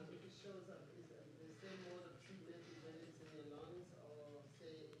 if it shows up, is the same mode of treatment when it's in your lungs or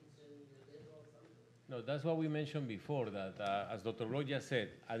say it's in your liver or something? No, that's what we mentioned before, that as Dr. Roja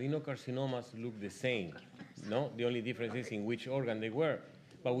said, adenocarcinomas look the same. No, the only difference is in which organ they were.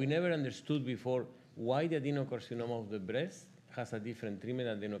 But we never understood before why the adenocarcinoma of the breast has a different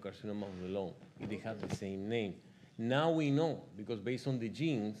treatment than adenocarcinoma of the lung. They have the same name. Now we know, because based on the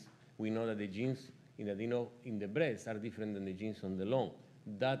genes, we know that the genes in the breast are different than the genes on the lung.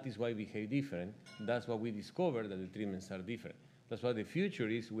 That is why we behave different. That's why we discovered that the treatments are different. That's why the future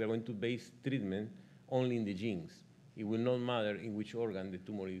is we are going to base treatment only in the genes. It will not matter in which organ the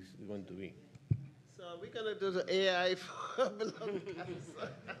tumor is going to be. So are we going to do the AI for lung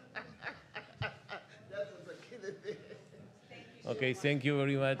cancer? That was a killing me. Okay, thank you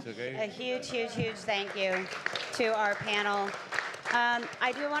very much. Okay. A huge, huge, huge thank you to our panel.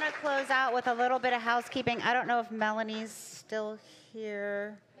 I do want to close out with a little bit of housekeeping. I don't know if Melanie's still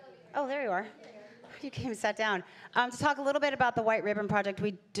here. Oh, there you are. You came and sat down. To talk a little bit about the White Ribbon Project,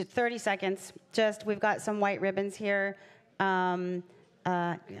 we did 30 seconds. We've got some white ribbons here. I'm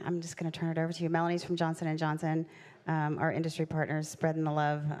just going to turn it over to you. Melanie's from Johnson & Johnson, our industry partners, spreading the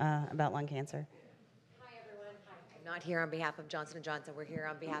love about lung cancer. Hi, everyone. I'm not here on behalf of Johnson & Johnson. We're here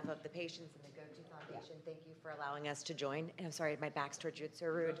on behalf of the patients and the Go-To Foundation. Thank you for allowing us to join. And I'm sorry, my back's towards you. It's so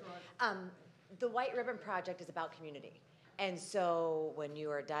rude. The White Ribbon Project is about community. And so when you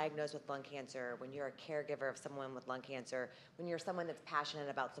are diagnosed with lung cancer, when you're a caregiver of someone with lung cancer, when you're someone that's passionate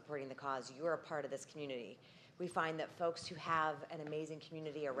about supporting the cause, you are a part of this community. We find that folks who have an amazing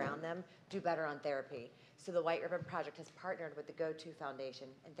community around them do better on therapy. So the White Ribbon Project has partnered with the Go-To Foundation,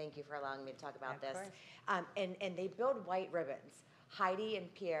 and thank you for allowing me to talk about this. And they build white ribbons. Heidi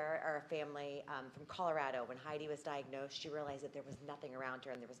and Pierre are a family from Colorado. When Heidi was diagnosed, she realized that there was nothing around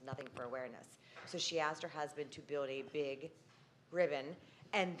her and there was nothing for awareness. So she asked her husband to build a big ribbon,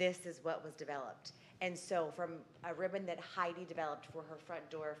 and this is what was developed. And so from a ribbon that Heidi developed for her front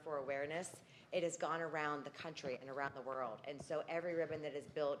door for awareness, it has gone around the country and around the world. And so every ribbon that is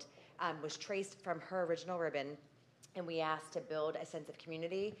built was traced from her original ribbon, and we asked to build a sense of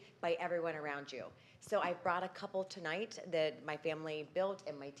community by everyone around you. So I brought a couple tonight that my family built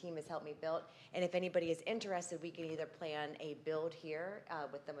and my team has helped me build. And if anybody is interested, we can either plan a build here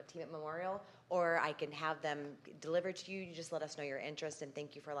with the team at Memorial, or I can have them delivered to you. You just let us know your interest, and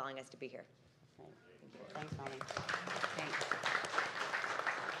thank you for allowing us to be here. Thanks, Melanie.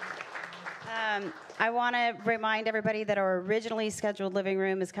 I want to remind everybody that our originally scheduled living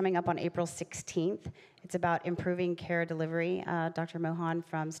room is coming up on April 16th. It's about improving care delivery. Dr. Mohan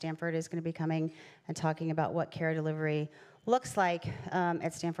from Stanford is going to be coming and talking about what care delivery looks like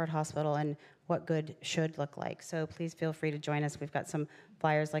at Stanford Hospital and what good should look like. So please feel free to join us. We've got some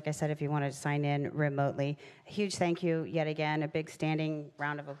flyers, like I said, if you want to sign in remotely. A huge thank you yet again, a big standing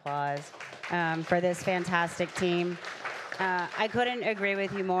round of applause for this fantastic team. I couldn't agree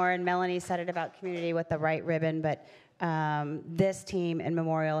with you more, and Melanie said it about community with the right ribbon, but this team and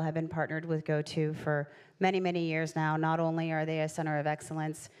Memorial have been partnered with GoTo for many, many years now. Not only are they a center of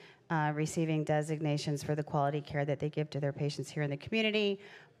excellence, receiving designations for the quality care that they give to their patients here in the community,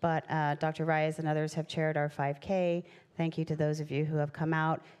 but Dr. Reyes and others have chaired our 5K. Thank you to those of you who have come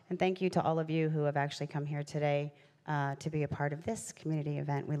out, and thank you to all of you who have actually come here today to be a part of this community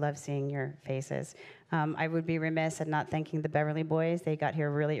event. We love seeing your faces. I would be remiss in not thanking the Beverly Boys. They got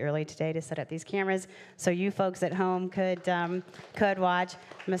here really early today to set up these cameras so you folks at home could watch.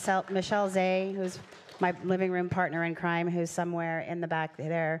 Michelle Zay, who's my living room partner in crime, who's somewhere in the back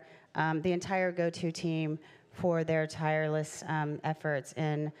there. The entire GoTo team for their tireless efforts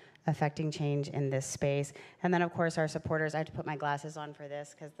in affecting change in this space. And then, of course, our supporters. I have to put my glasses on for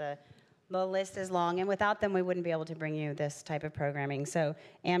this because the list is long, and without them, we wouldn't be able to bring you this type of programming. So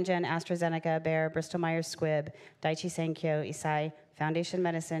Amgen, AstraZeneca, Bayer, Bristol-Myers Squibb, Daiichi Sankyo, Eisai, Foundation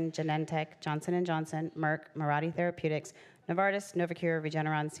Medicine, Genentech, Johnson & Johnson, Merck, Mirati Therapeutics, Novartis, Novocure,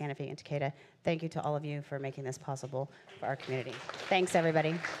 Regeneron, Sanofi, and Takeda. Thank you to all of you for making this possible for our community. Thanks,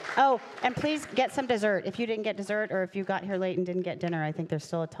 everybody. Oh, and please get some dessert. If you didn't get dessert, or if you got here late and didn't get dinner, I think there's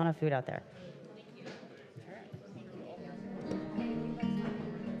still a ton of food out there.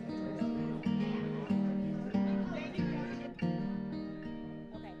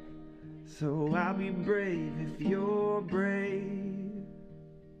 So I'll be brave if you're brave.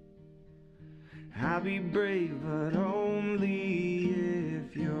 I'll be brave, but only